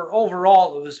really.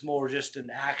 Overall, it was more just an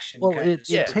action. Well, it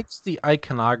takes the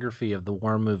iconography of the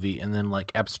war movie and then like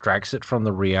abstracts it from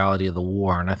the reality of the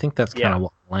war, and I think that's kind of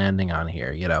what we're landing on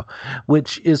here,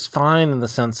 which is fine in the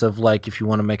sense of like if you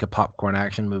want to make a popcorn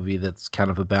action movie that's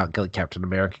kind of about like Captain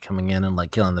America coming in and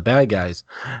like killing the bad guys.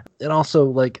 It also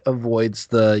like avoids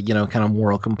the kind of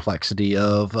moral complexity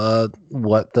of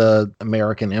what the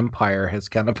American Empire has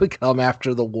kind of become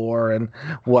after the war, and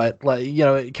what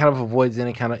it kind of avoids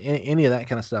any of that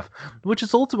kind of stuff, which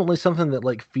is ultimately something that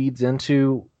like feeds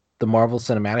into the Marvel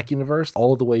Cinematic Universe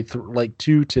all the way through like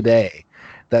to today.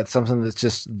 That's something that's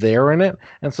just there in it,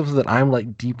 and something that I'm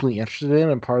like deeply interested in.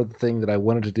 And part of the thing that I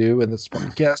wanted to do in this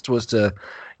podcast was to,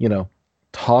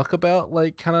 talk about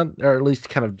like kind of, or at least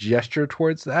kind of gesture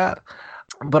towards that.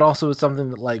 But also it's something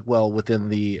that like, within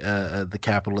the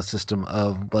capitalist system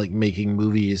of like making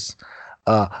movies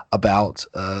about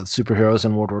superheroes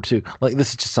in World War II. Like this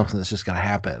is just something that's just going to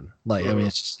happen. Like, I mean,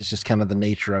 it's just kind of the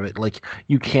nature of it. Like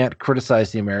you can't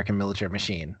criticize the American military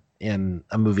machine in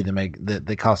a movie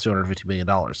that costs $250 million.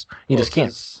 You Well, just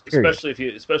can't. Period.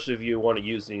 Especially if you want to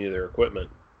use any of their equipment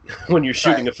when you're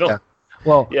shooting a film. Yeah.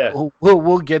 Well, Yeah.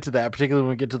 we'll get to that, particularly when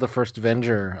we get to the first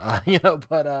Avenger.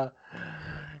 But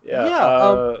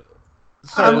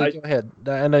sorry, go ahead.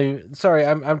 I know. Sorry,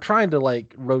 I'm trying to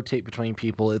like rotate between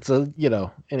people. It's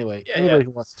anyway. Yeah, anybody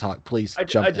who wants to talk, please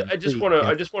jump in. I just want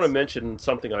to mention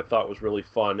something I thought was really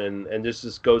fun, and this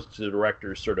just goes to the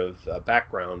director's sort of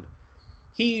background.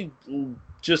 He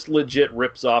just legit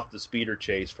rips off the speeder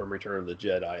chase from Return of the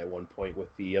Jedi at one point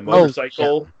with the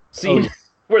motorcycle scene.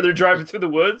 Where they're driving through the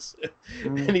woods,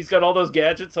 and he's got all those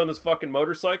gadgets on his fucking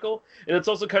motorcycle, and it's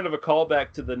also kind of a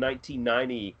callback to the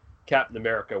 1990 Captain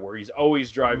America, where he's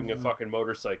always driving a fucking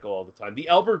motorcycle all the time. The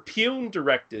Albert Pune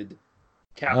directed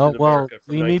Captain America.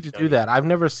 We need to do that. I've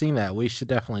never seen that. We should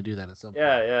definitely do that at some point.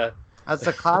 Yeah. That's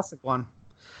a classic one.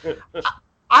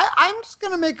 I'm just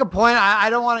gonna make a point. I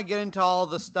don't want to get into all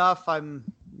the stuff. I'm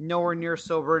nowhere near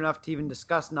sober enough to even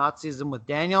discuss Nazism with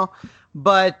Daniel,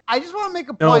 but I just want to make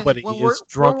a point. Nobody is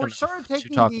drunk enough to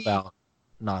talk about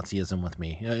Nazism with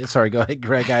me. Sorry, go ahead,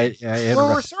 Greg. When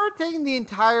we're sort of taking the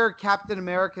entire Captain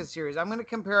America series, I'm going to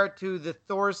compare it to the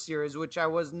Thor series, which I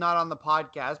was not on the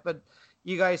podcast, but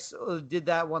you guys did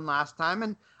that one last time,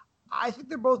 and I think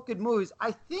they're both good movies.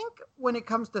 I think when it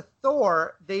comes to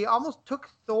Thor, they almost took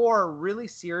Thor really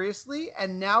seriously,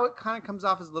 and now it kind of comes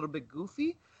off as a little bit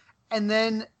goofy. And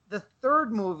then the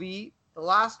third movie, the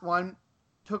last one,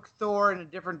 took Thor in a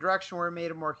different direction where it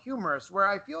made it more humorous. Where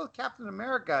I feel with Captain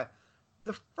America,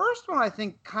 the first one I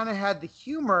think kind of had the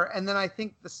humor, and then I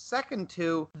think the second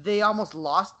two, they almost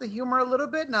lost the humor a little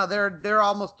bit. Now they're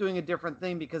almost doing a different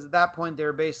thing because at that point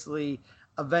they're basically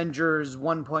Avengers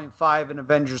 1.5 and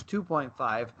Avengers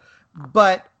 2.5.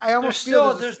 But I almost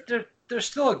there's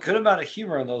still a good amount of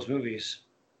humor in those movies.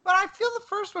 But I feel the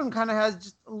first one kind of has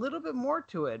just a little bit more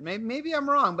to it. Maybe I'm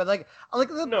wrong, but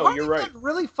you're right.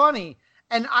 Really funny,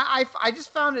 and I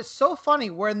just found it so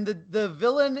funny when the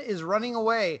villain is running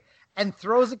away and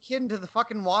throws a kid into the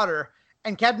fucking water,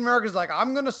 and Captain America's like,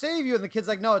 "I'm gonna save you," and the kid's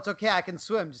like, "No, it's okay, I can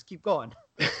swim. Just keep going."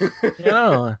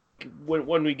 Yeah.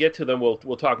 When we get to them, we'll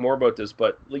talk more about this.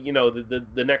 But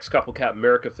the next couple Captain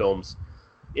America films,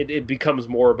 it becomes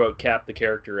more about Cap the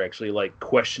character actually like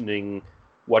questioning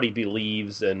what he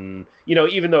believes, and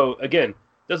even though again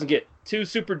doesn't get too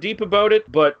super deep about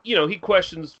it, but he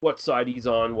questions what side he's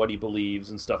on, what he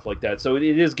believes, and stuff like that. So it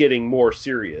is getting more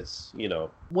serious.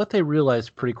 What they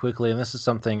realized pretty quickly, and this is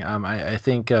something I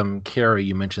think Carrie,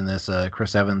 you mentioned this.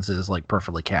 Chris Evans is like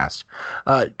perfectly cast.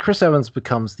 Chris Evans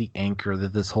becomes the anchor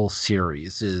that this whole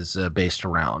series is based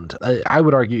around. I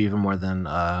would argue even more than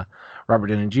Robert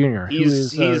Downey Jr.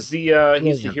 He's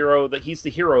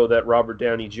the hero that Robert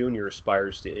Downey Jr.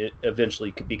 aspires to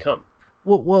eventually become.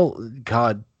 Well,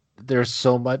 God, there's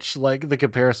so much like the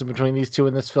comparison between these two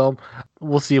in this film.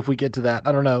 We'll see if we get to that.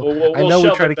 I don't know. I know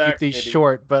we try to keep these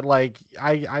short, but like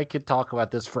I could talk about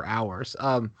this for hours.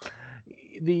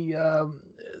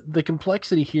 The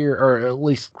complexity here, or at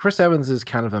least Chris Evans, is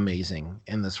kind of amazing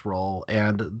in this role,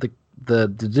 and the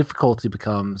difficulty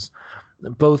becomes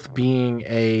both being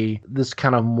this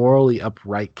kind of morally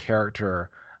upright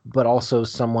character, but also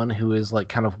someone who is like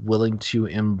kind of willing to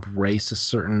embrace a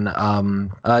certain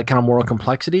kind of moral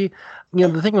complexity.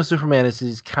 The thing with Superman is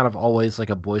he's kind of always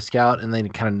like a Boy Scout, and they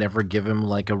kind of never give him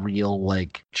like a real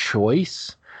like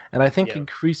choice. And I think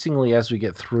increasingly as we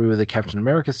get through the Captain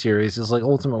America series is like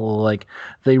ultimately like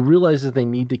they realize that they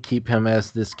need to keep him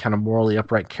as this kind of morally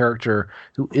upright character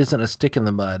who isn't a stick in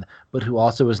the mud, but who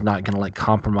also is not going to like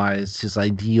compromise his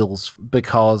ideals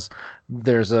because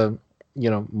there's a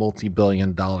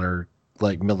multi-billion-dollar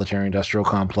like military industrial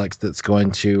complex that's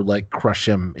going to like crush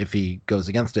him if he goes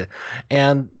against it.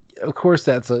 And of course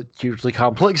that's a hugely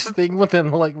complex thing within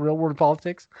like real world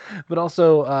politics, but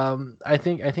also I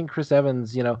think Chris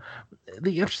Evans, the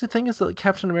interesting thing is that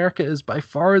Captain America is by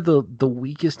far the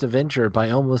weakest Avenger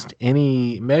by almost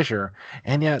any measure,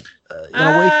 and yet in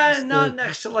a way not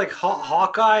next to like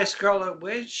Hawkeye, Scarlet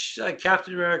Witch.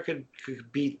 Captain America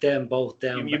could beat them both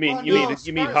down. You mean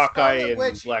Hawkeye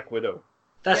and Black Widow?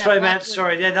 That's what I meant.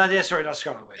 Sorry, sorry, not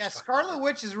Scarlet Witch. Yeah, Scarlet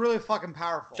Witch is really fucking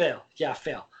powerful. Fail.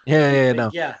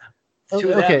 Yeah.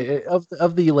 Okay,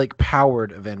 of the like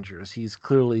powered Avengers, he's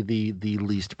clearly the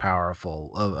least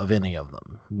powerful of any of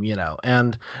them,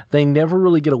 and they never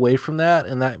really get away from that,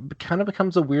 and that kind of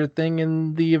becomes a weird thing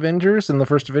in the Avengers, in the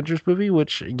first Avengers movie,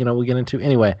 which we'll get into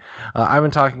anyway. I've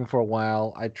been talking for a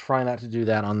while. I try not to do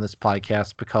that on this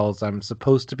podcast because I'm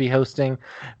supposed to be hosting,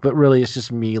 but really it's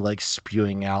just me like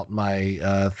spewing out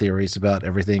my theories about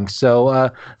everything.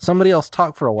 So somebody else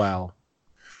talk for a while.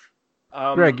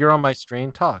 Greg, you're on my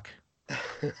screen. Talk.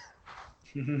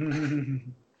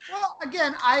 Well,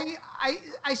 again,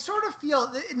 I sort of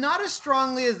feel not as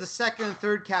strongly as the second and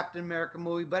third Captain America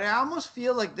movie, but I almost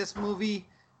feel like this movie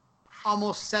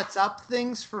almost sets up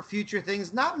things for future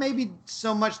things. Not maybe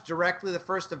so much directly the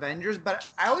first Avengers, but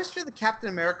I always feel the Captain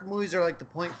America movies are like the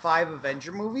 0.5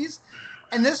 Avenger movies.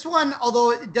 And this one,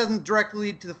 although it doesn't directly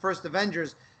lead to the first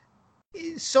Avengers,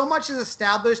 so much is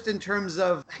established in terms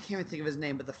of, I can't even think of his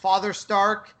name, but the father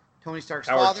Stark, Tony Stark's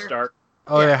Howard father. Stark.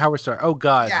 Oh yeah, Howard Stark. Oh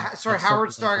God. Yeah, sorry, That's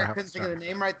Howard something Stark. for I Howard couldn't think of Stark. the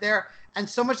name right there. And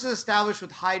so much is established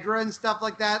with Hydra and stuff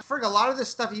like that. A lot of this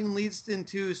stuff even leads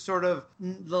into sort of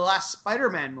the last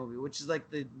Spider-Man movie, which is like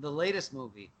the latest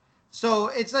movie. So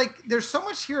it's like there's so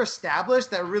much here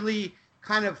established that really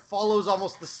kind of follows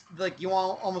almost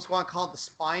almost want to call it the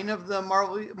spine of the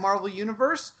Marvel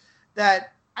universe,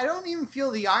 that I don't even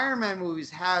feel the Iron Man movies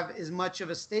have as much of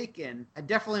a stake in, and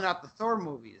definitely not the Thor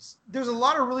movies. There's a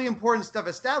lot of really important stuff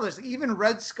established. Even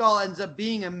Red Skull ends up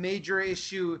being a major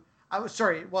issue. Not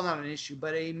an issue,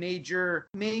 but a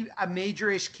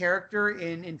major-ish character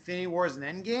in Infinity Wars and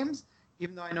Endgames.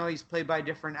 Even though I know he's played by a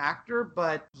different actor,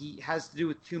 but he has to do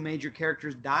with two major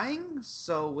characters dying.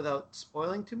 So without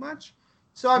spoiling too much,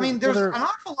 so I mean, there's an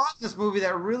awful lot in this movie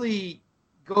that really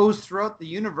goes throughout the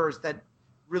universe that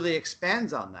really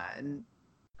expands on that. And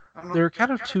there are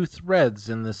kind of two threads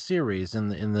in the series in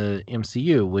the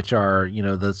MCU, which are, you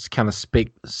know, this kind of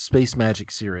space magic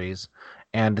series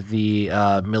and the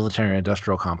military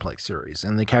industrial complex series.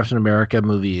 And the Captain America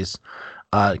movies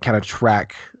kind of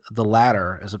track the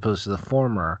latter as opposed to the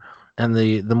former. And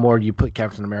the more you put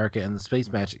Captain America in the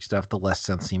space magic stuff, the less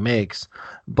sense he makes.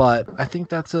 But I think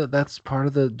that's part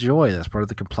of the joy. That's part of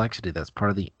the complexity. That's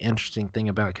part of the interesting thing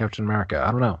about Captain America.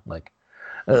 I don't know, like.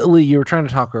 Lee, you were trying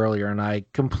to talk earlier, and I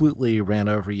completely ran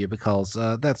over you because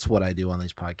that's what I do on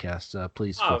these podcasts.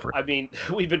 Please feel free. I mean,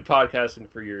 we've been podcasting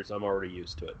for years. I'm already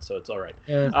used to it, so it's all right.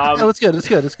 No, it's good. It's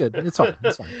good. It's good. It's fine.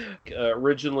 It's fine.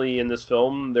 Originally in this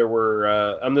film, there were...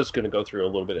 I'm just going to go through a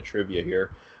little bit of trivia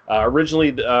here.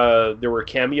 Originally, there were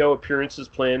cameo appearances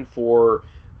planned for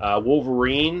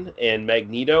Wolverine and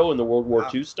Magneto in the World War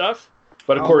II stuff.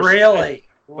 But of course... Really?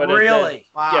 Really?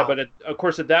 Wow. Yeah, but of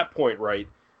course, at that point, right,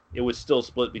 it was still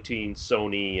split between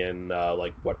Sony and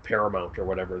Paramount or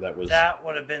whatever that was. That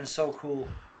would have been so cool.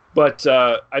 But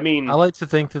I mean, I like to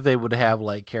think that they would have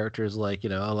like characters like, you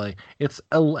know, like it's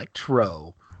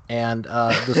Electro and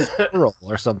the Squirrel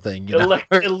or something. You know?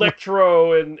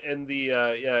 Electro and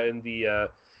the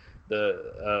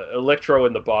Electro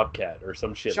and the Bobcat or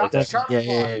some shit like that.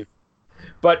 Yeah.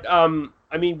 But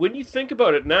I mean, when you think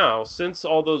about it now, since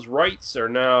all those rights are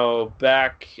now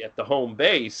back at the home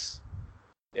base,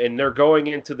 and they're going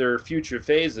into their future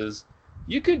phases,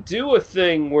 you could do a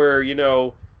thing where, you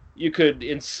know, you could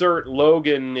insert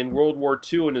Logan in World War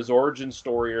II in his origin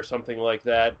story or something like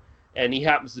that, and he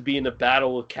happens to be in a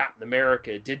battle with Captain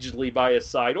America digitally by his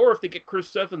side, or if they get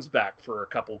Chris Evans back for a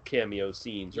couple cameo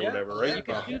scenes or whatever, right? You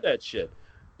can do that shit.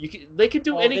 They can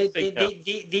do anything.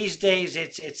 These days,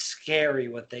 it's scary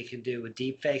what they can do with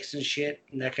deepfakes and shit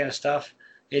and that kind of stuff.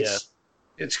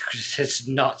 It's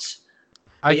nuts.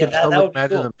 I can totally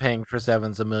imagine them paying Chris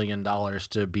Evans $1 million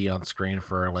to be on screen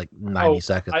for like 90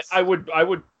 seconds. I would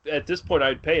at this point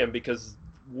I'd pay him because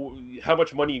how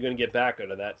much money are you going to get back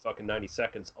out of that fucking 90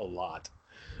 seconds? A lot.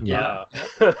 Yeah.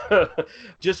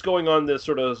 Just going on this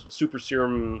sort of super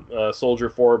serum soldier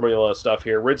formula stuff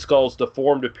here. Red Skull's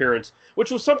deformed appearance,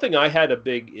 which was something I had a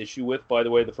big issue with, by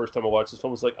the way, the first time I watched this film.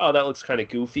 Was like, oh, that looks kind of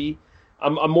goofy.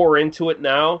 I'm more into it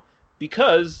now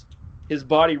because his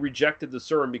body rejected the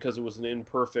serum because it was an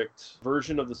imperfect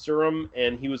version of the serum,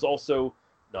 and he was also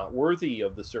not worthy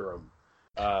of the serum,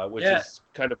 which is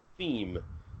kind of a theme.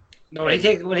 No, when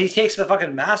he takes the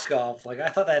fucking mask off, like I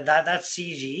thought that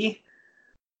CG,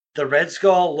 the Red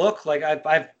Skull look, like I've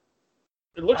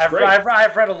great.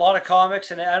 I've read a lot of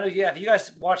comics, and I don't know if you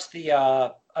guys watched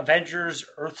the Avengers: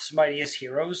 Earth's Mightiest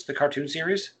Heroes, the cartoon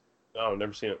series. Oh,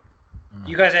 never seen it.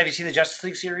 You guys, have you seen the Justice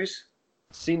League series?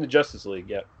 Seen the Justice League,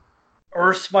 yeah.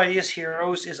 Earth's Mightiest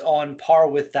Heroes is on par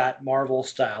with that Marvel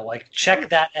style. Like, check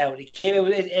that out.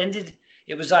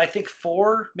 It was, I think,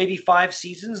 4, maybe 5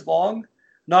 seasons long.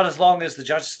 Not as long as the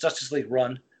Justice League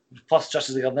run, plus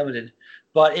Justice League Unlimited.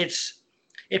 But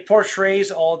it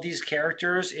portrays all these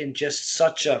characters in just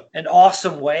such an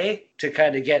awesome way to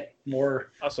kind of get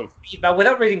more awesome. But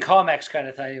without reading comics kind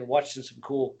of thing and watching some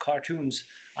cool cartoons,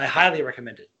 I highly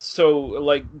recommend it. So,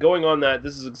 like, going on that,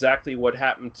 this is exactly what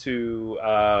happened to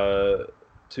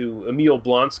Emil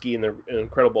Blonsky in the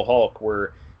Incredible Hulk,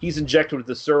 where he's injected with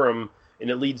the serum, and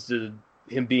it leads to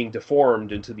him being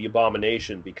deformed into the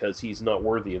Abomination because he's not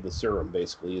worthy of the serum,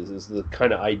 basically, is the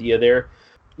kind of idea there.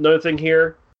 Another thing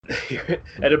here,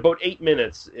 At about 8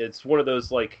 minutes, it's one of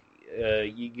those like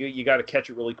you got to catch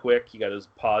it really quick. You got to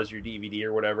pause your DVD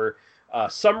or whatever.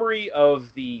 Summary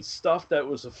of the stuff that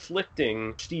was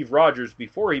afflicting Steve Rogers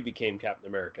before he became Captain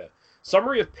America.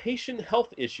 Summary of patient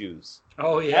health issues.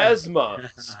 Oh, yeah. Asthma,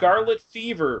 scarlet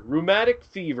fever, rheumatic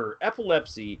fever,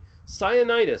 epilepsy,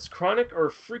 cyanitis, chronic or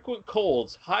frequent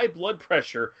colds, high blood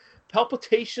pressure,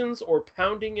 palpitations or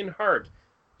pounding in heart,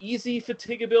 easy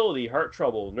fatigability, heart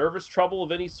trouble, nervous trouble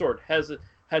of any sort, has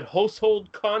had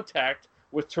household contact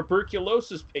with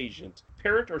tuberculosis patient,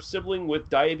 parent or sibling with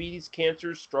diabetes,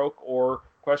 cancer, stroke, or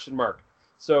question mark.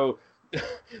 So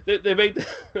they made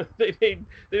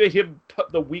him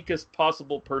the weakest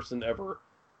possible person ever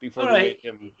before they made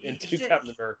him into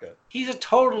Captain America. He's a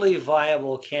totally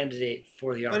viable candidate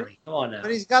for the Army. Come on now.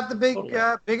 But he's got the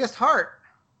biggest heart.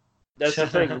 That's the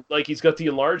thing. Like, he's got the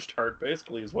enlarged heart,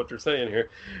 basically, is what they're saying here.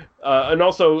 And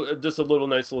also, just a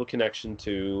nice little connection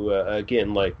to,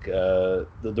 again, like,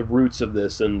 the roots of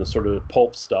this and the sort of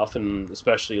pulp stuff, and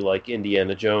especially, like,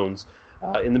 Indiana Jones.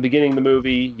 In the beginning of the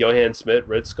movie, Johann Schmidt,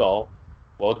 Red Skull,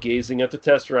 while gazing at the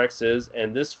Tesseract, says,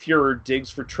 and this Fuhrer digs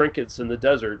for trinkets in the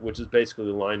desert, which is basically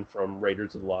a line from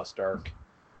Raiders of the Lost Ark,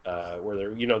 where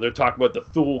they're talking about the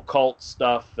Thule cult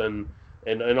stuff and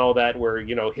all that, where,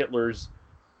 Hitler's,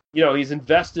 he's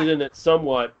invested in it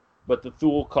somewhat, but the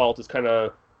Thule cult is kind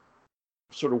of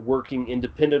sort of working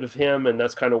independent of him, and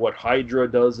that's kind of what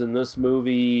Hydra does in this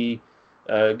movie.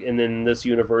 And then in this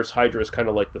universe, Hydra is kind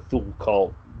of like the Thule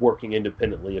cult working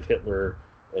independently of Hitler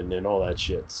and all that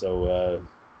shit. So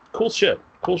cool shit.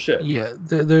 Yeah,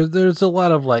 there's a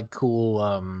lot of like cool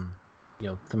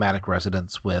thematic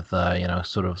resonance with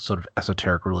sort of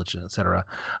esoteric religion, etc.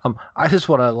 I just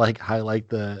want to like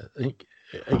highlight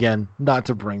again, not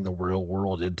to bring the real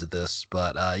world into this,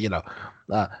 but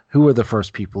who were the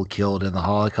first people killed in the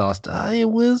Holocaust? It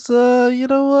was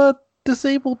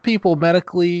disabled people,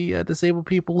 medically disabled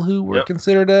people who were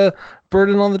considered a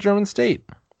burden on the German state.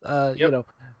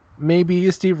 Maybe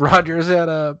Steve Rogers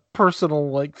had personal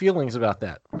like feelings about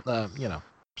that.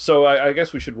 So I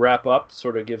guess we should wrap up.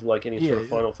 Sort of give like any sort of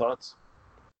final thoughts.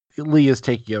 Lee is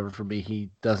taking over for me. He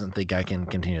doesn't think I can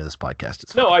continue this podcast.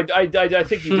 It's no, I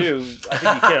think you do. I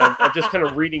think you can. I'm just kind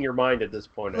of reading your mind at this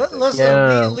point.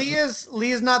 Listen, Lee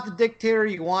is not the dictator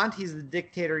you want. He's the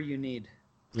dictator you need.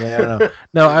 Yeah,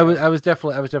 no, I was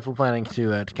definitely planning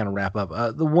to kind of wrap up.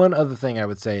 The one other thing I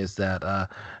would say is that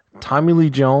Tommy Lee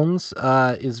Jones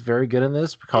is very good in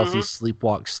this because he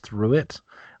sleepwalks through it.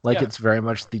 Like it's very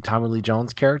much the Tommy Lee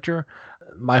Jones character.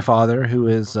 My father, who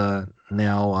is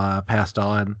now passed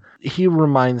on, he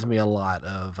reminds me a lot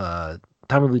of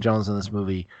Tommy Lee Jones in this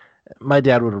movie. My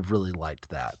dad would have really liked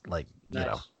that, like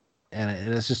and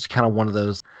it's just kind of one of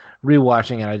those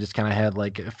rewatching it. I just kind of had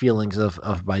like feelings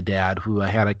of my dad, who I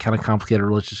had a kind of complicated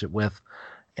relationship with,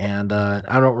 and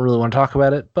I don't really want to talk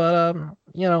about it, but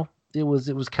it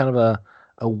was kind of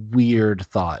a weird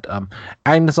thought.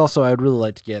 Agnes, also, I'd really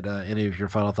like to get any of your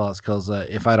final thoughts, because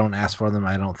if I don't ask for them,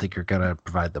 I don't think you're gonna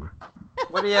provide them.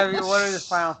 What are your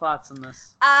final thoughts on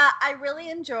this? I really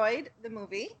enjoyed the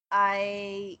movie.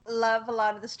 I love a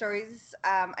lot of the stories.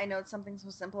 I know it's something so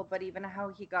simple, but even how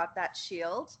he got that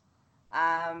shield.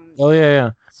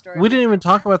 Yeah. We didn't even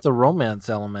talk about the romance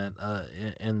element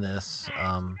in this.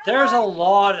 There's a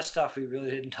lot of stuff we really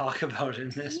didn't talk about in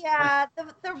this. Yeah,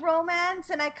 the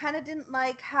romance, and I kind of didn't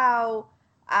like how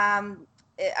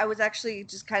I was actually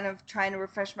just kind of trying to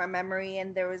refresh my memory,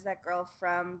 and there was that girl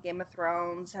from Game of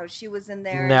Thrones, how she was in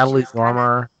there. Natalie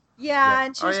Dormer.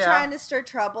 And she was trying to stir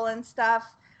trouble and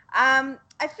stuff. I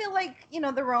feel like,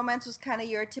 the romance was kind of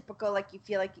your typical, like, you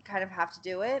feel like you kind of have to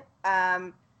do it.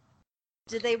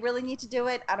 Did they really need to do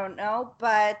it? I don't know,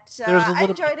 but I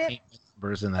enjoyed it.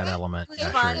 In that element,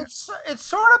 it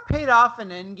sort of paid off in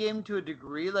Endgame to a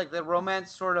degree. Like the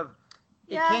romance sort of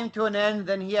came to an end.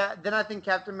 Then then I think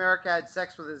Captain America had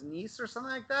sex with his niece or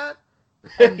something like that,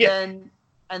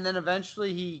 and then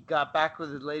eventually he got back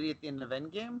with his lady at the end of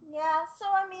Endgame. Yeah, so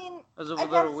I mean, it was a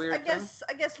little weird.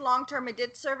 I guess long term it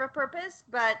did serve a purpose,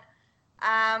 but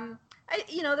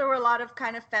there were a lot of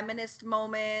kind of feminist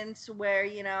moments where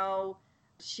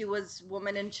she was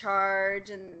woman in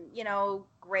charge and,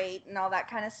 great and all that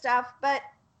kind of stuff. But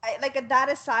that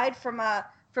aside from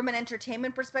an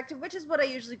entertainment perspective, which is what I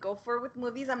usually go for with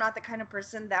movies, I'm not the kind of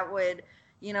person that would,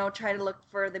 try to look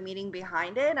for the meaning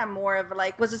behind it. I'm more of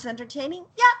like, was this entertaining?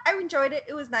 Yeah, I enjoyed it.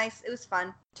 It was nice. It was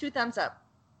fun. 2 thumbs up.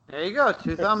 There you go.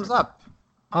 2 thumbs up.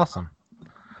 Awesome.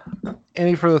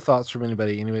 Any further thoughts from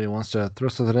anybody? Anybody wants to throw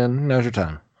something in? Now's your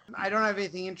time. I don't have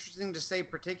anything interesting to say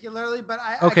particularly, but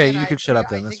you can shut up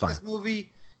then. That's fine. This movie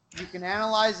You can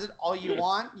analyze it all you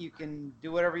want. You can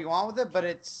do whatever you want with it, but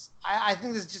I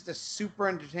think this is just a super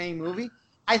entertaining movie.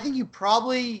 I think you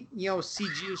probably,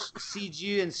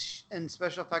 CG and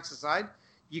special effects aside,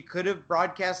 you could have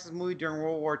broadcast this movie during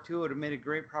World War II. It would have made a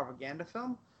great propaganda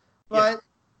film. But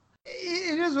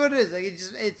it is what it is. Like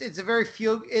it's a very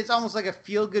it's almost like a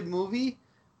feel good movie,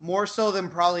 more so than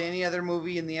probably any other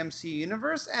movie in the MCU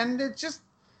universe. And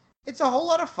it's a whole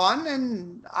lot of fun,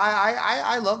 and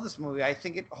I love this movie. I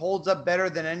think it holds up better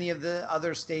than any of the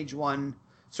other Phase 1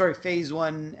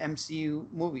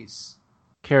 MCU movies.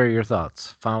 Carrie, your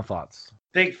thoughts, final thoughts.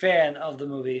 Big fan of the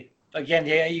movie. Again,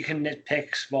 yeah, you can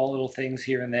nitpick small little things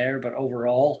here and there, but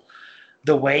overall,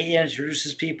 the way he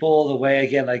introduces people, the way,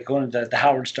 again, like going to the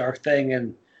Howard Stark thing,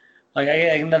 and like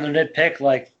another nitpick,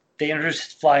 like they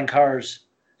introduced flying cars.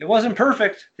 It wasn't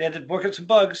perfect. They had to work out some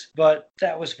bugs, but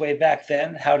that was way back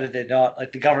then. How did they not?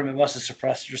 Like the government must have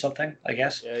suppressed it or something, I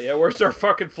guess. Yeah. Where's our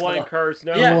fucking flying cars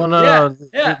now? Yeah. Well, no.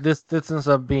 This This ends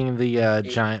up being the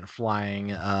giant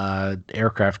flying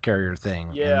aircraft carrier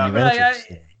thing. Yeah. in the Avengers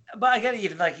thing. But I get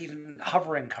even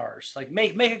hovering cars. Like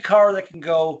make a car that can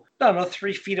go, I don't know,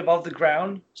 3 feet above the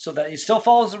ground so that it still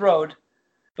follows the road.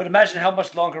 But imagine how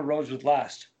much longer roads would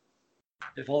last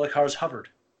if all the cars hovered.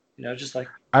 Just like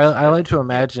I like to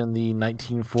imagine the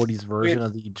 1940s version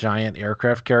of the giant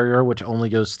aircraft carrier, which only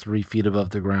goes 3 feet above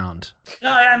the ground.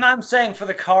 No, I'm saying for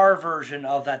the car version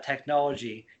of that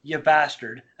technology, you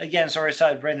bastard. Again, sorry,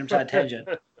 random side tangent.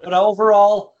 But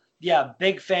overall, yeah,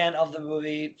 big fan of the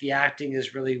movie. The acting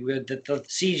is really good. The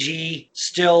CG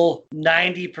still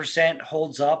 90%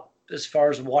 holds up as far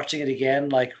as watching it again,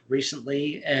 like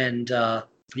recently. And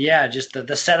just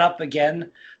the setup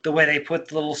again, the way they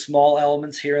put little small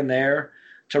elements here and there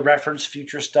to reference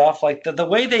future stuff. Like the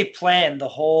way they planned the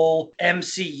whole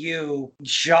MCU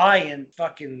giant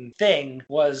fucking thing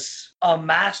was a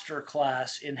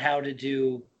masterclass in how to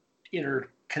do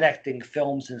interconnecting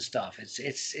films and stuff.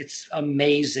 It's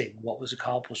amazing what was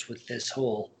accomplished with this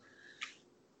whole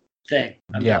thing.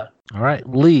 I'm done. All right,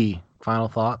 Lee, final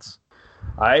thoughts.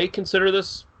 I consider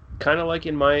this kind of like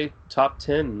in my top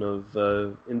 10 of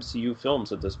MCU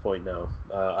films at this point now.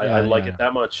 I like it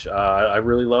that much. I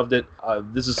really loved it.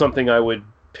 This is something I would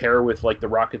pair with like The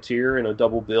Rocketeer in a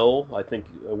double bill. I think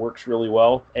it works really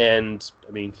well. And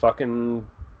I mean, fucking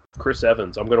Chris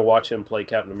Evans. I'm going to watch him play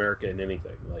Captain America in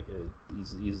anything. Like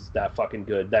he's that fucking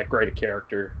good, that great a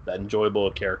character, that enjoyable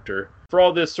a character. For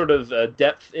all this sort of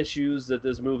depth issues that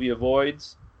this movie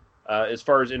avoids, as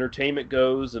far as entertainment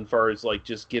goes, and far as like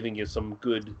just giving you some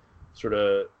good sort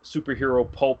of superhero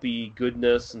pulpy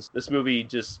goodness, and this movie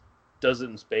just does it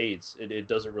in spades. It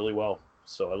does it really well,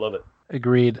 so I love it.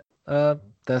 Agreed.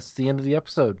 That's the end of the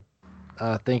episode.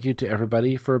 Thank you to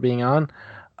everybody for being on.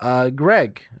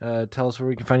 Greg, tell us where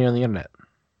we can find you on the internet.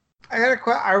 I got a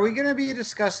question. Are we going to be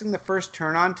discussing the first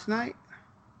turn on tonight?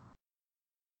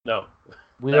 No,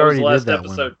 We that already was did last that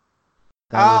episode.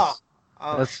 one.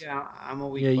 Yeah, I'm a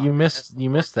weak. Yeah, fuck. you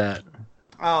missed that.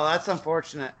 Oh, that's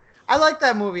unfortunate. I like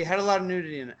that movie. It had a lot of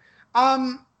nudity in it.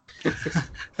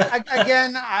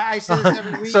 Again, I say this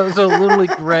every week. So literally,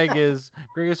 Greg is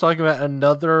talking about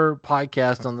another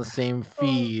podcast on the same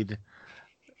feed.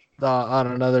 On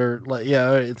another,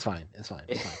 it's fine.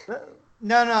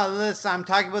 No, listen, I'm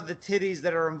talking about the titties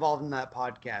that are involved in that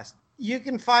podcast. You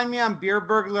can find me on Beer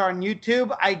Burglar on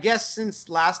YouTube. I guess since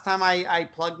last time I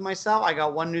plugged myself, I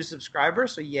got 1 new subscriber,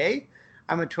 so yay.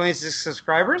 I'm at 26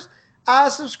 subscribers.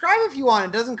 Subscribe if you want.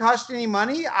 It doesn't cost you any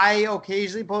money. I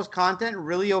occasionally post content,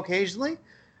 really occasionally,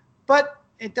 but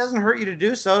it doesn't hurt you to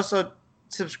do so. So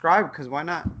subscribe, because why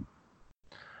not?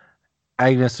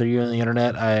 Agnes, are you on the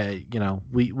internet?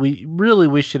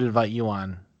 We should invite you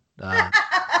on. I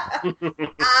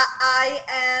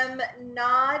am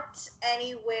not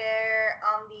anywhere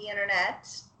on the internet.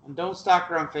 And don't stalk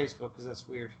her on Facebook, because that's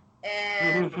weird.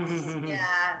 And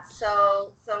yeah,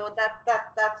 so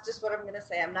that's just what I'm gonna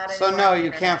say. I'm not. So no,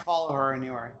 you can't follow her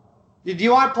anywhere. Did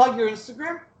you want to plug your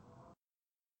Instagram?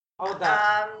 How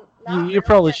about that? You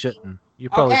probably shouldn't.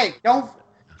 Okay, don't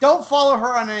follow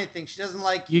her on anything. She doesn't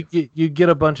like you. You get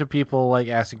a bunch of people like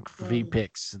asking for feed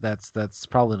pics. That's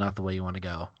probably not the way you want to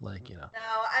go. No,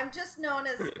 I'm just known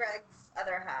as Greg's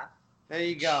other half. There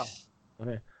you go.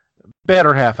 Okay.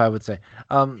 Better half, I would say.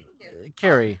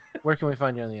 Carrie, where can we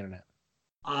find you on the internet?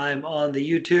 I'm on the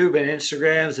YouTube and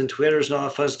Instagrams and Twitters and all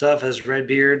that fun stuff as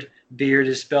Redbeard. Beard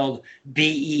is spelled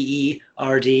Beerd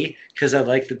because I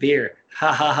like the beer.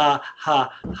 Ha ha ha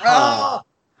ha ha.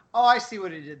 Oh, I see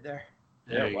what he did there.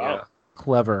 Yeah, wow.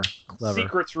 Clever.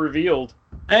 Secrets revealed.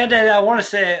 And I want to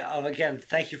say again,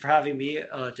 thank you for having me.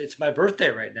 It's my birthday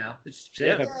right now.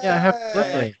 Yeah. Happy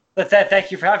birthday. But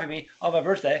thank you for having me on my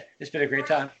birthday. It's been a great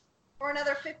time. For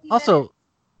another 50 minutes. Also,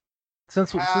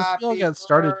 since we all got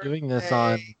started Happy doing this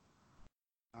on,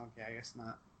 Okay, I guess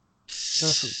not.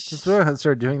 since we all got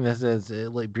started doing this as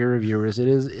like beer reviewers, it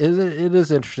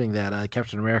is interesting that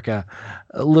Captain America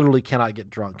literally cannot get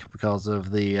drunk because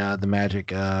of the magic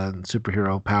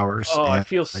superhero powers. Oh, I and,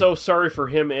 feel so sorry for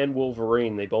him and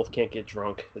Wolverine. They both can't get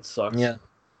drunk. It sucks. Yeah.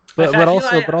 I But feel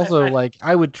also, like- like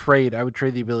I would trade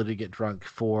the ability to get drunk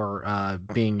for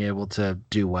being able to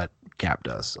do what Cap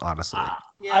does. Honestly,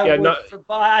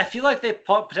 I feel like they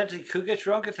potentially could get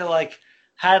drunk if they like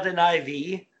had an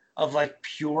IV of like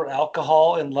pure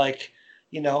alcohol and like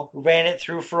ran it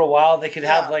through for a while. They could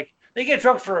have like they get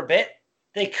drunk for a bit.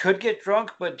 They could get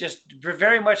drunk, but just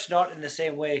very much not in the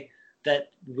same way that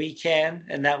we can,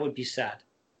 and that would be sad.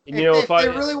 And, if they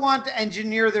really want to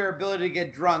engineer their ability to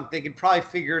get drunk, they could probably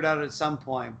figure it out at some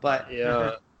point. But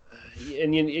yeah.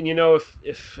 And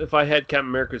if I had Captain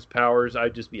America's powers,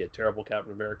 I'd just be a terrible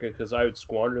Captain America because I would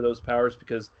squander those powers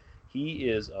because he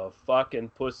is a fucking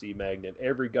pussy magnet.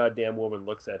 Every goddamn woman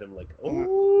looks at him like,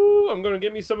 "Oh, I'm gonna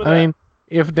get me some of that." I mean,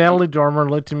 if Natalie Dormer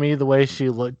looked at me the way she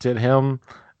looked at him,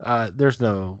 there's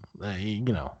no,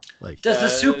 like. Does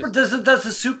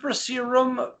the super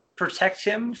serum protect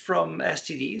him from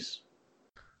STDs?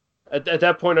 At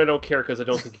that point, I don't care because I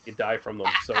don't think he could die from them.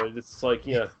 So it's like,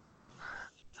 yeah.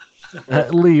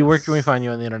 Lee, where can we find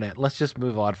you on the internet? Let's just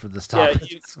move on from this topic.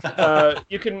 You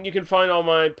can find all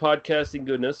my podcasting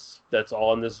goodness. That's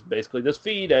all on this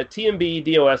feed at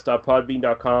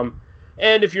tmbdos.podbean.com.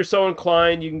 And if you're so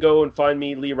inclined, you can go and find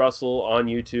me, Lee Russell, on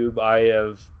YouTube. I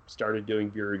have started doing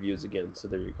beer reviews again, so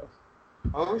there you go.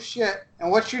 oh shit! And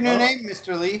what's your new name,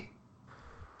 Mr. Lee?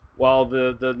 Well,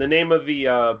 the name of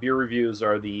the beer reviews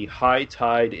are the High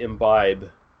Tide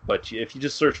Imbibe, but if you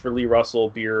just search for Lee Russell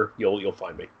beer, you'll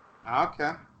find me.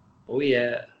 Okay. Oh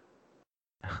yeah.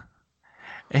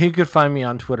 And you could find me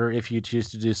on Twitter if you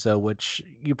choose to do so, which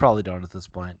you probably don't at this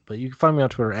point. But you can find me on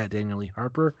Twitter at Daniel Lee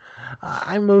Harper.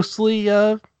 I mostly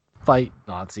fight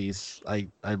Nazis. I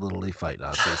literally fight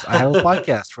Nazis. I have a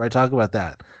podcast where I talk about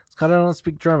that. It's called I Don't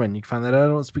Speak German. You can find that at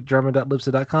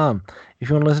idon'tspeakgerman.libsyn.com. If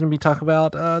you want to listen to me talk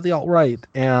about the alt-right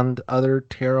and other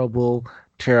terrible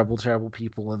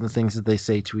people and the things that they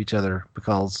say to each other,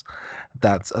 because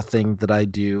that's a thing that I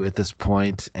do at this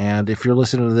point. And if you're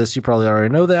listening to this, you probably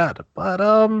already know that. But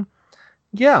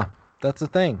yeah, that's a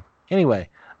thing. Anyway,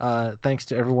 thanks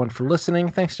to everyone for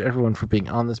listening. Thanks to everyone for being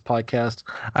on this podcast.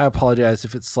 I apologize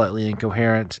if it's slightly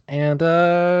incoherent. And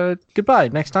goodbye.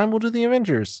 Next time we'll do the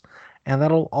Avengers, and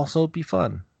that'll also be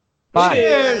fun. Bye.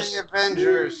 Cheers,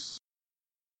 Avengers.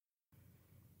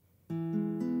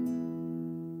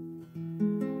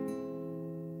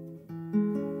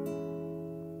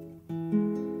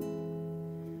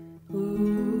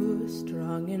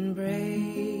 Strong and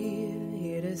brave,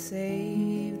 here to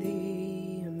save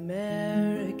the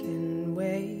American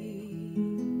way.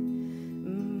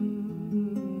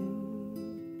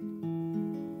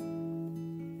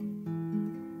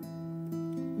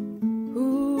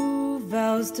 Who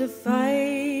vows to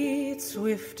fight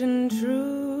swift and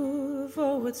true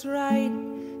for what's right,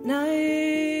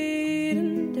 night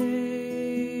and day.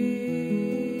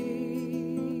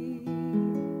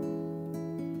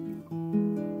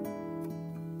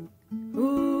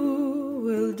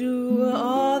 Do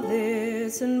all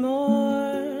this and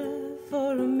more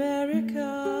for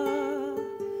America.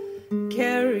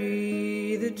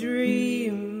 Carry the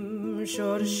dream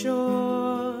shore to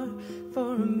shore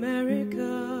for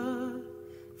America.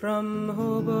 From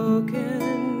Hoboken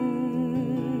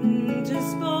to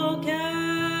Spokane.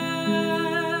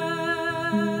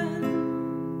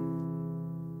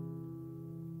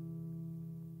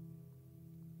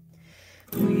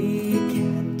 We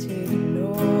can't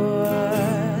ignore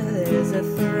there's a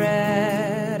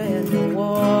threat and a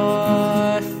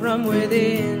war from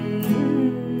within.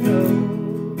 No.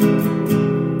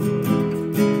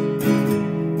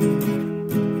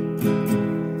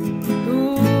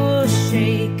 Who'll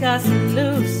shake us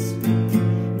loose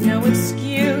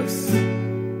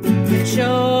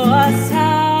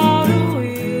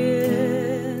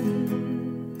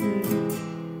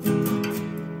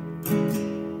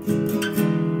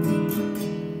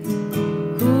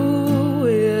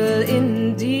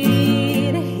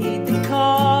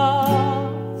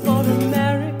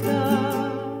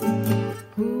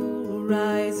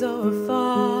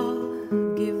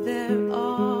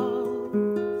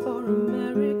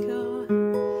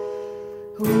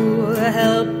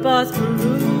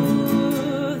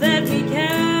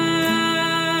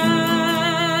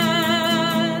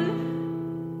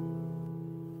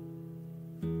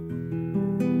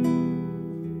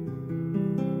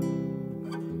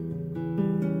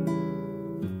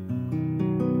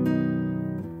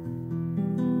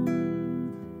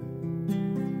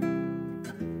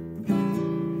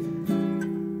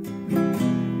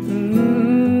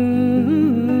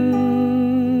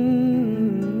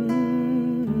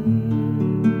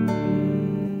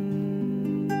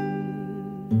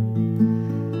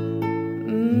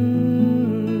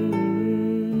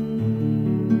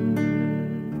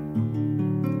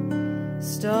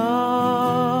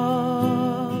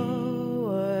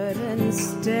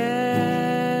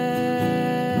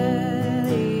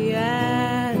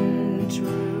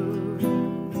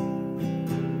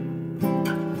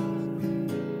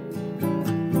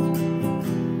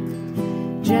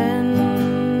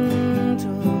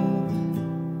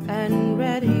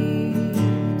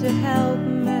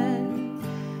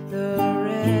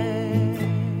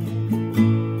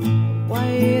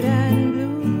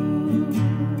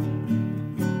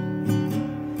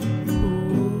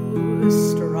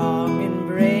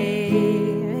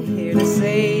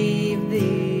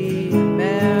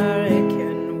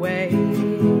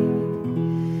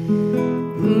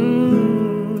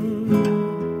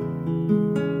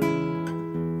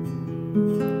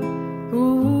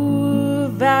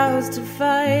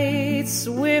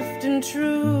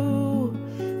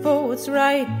what's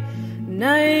right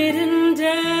night and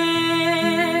day.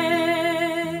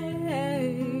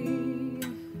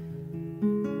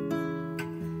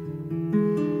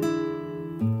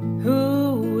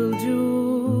 Who will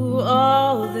do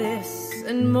all this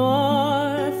and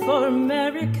more for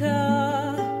America?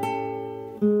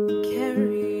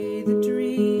 Carry the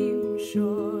dream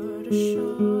shore to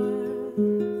shore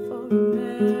for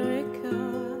America.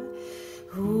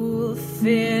 Who'll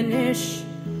finish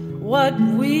what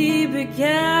we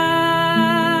began?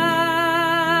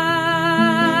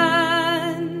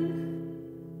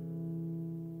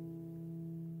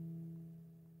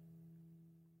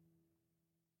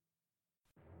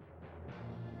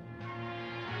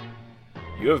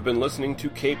 You have been listening to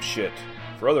Cape Shit.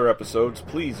 For other episodes,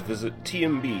 please visit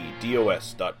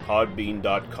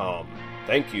tmbdos.podbean.com.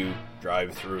 Thank you.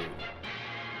 Drive through.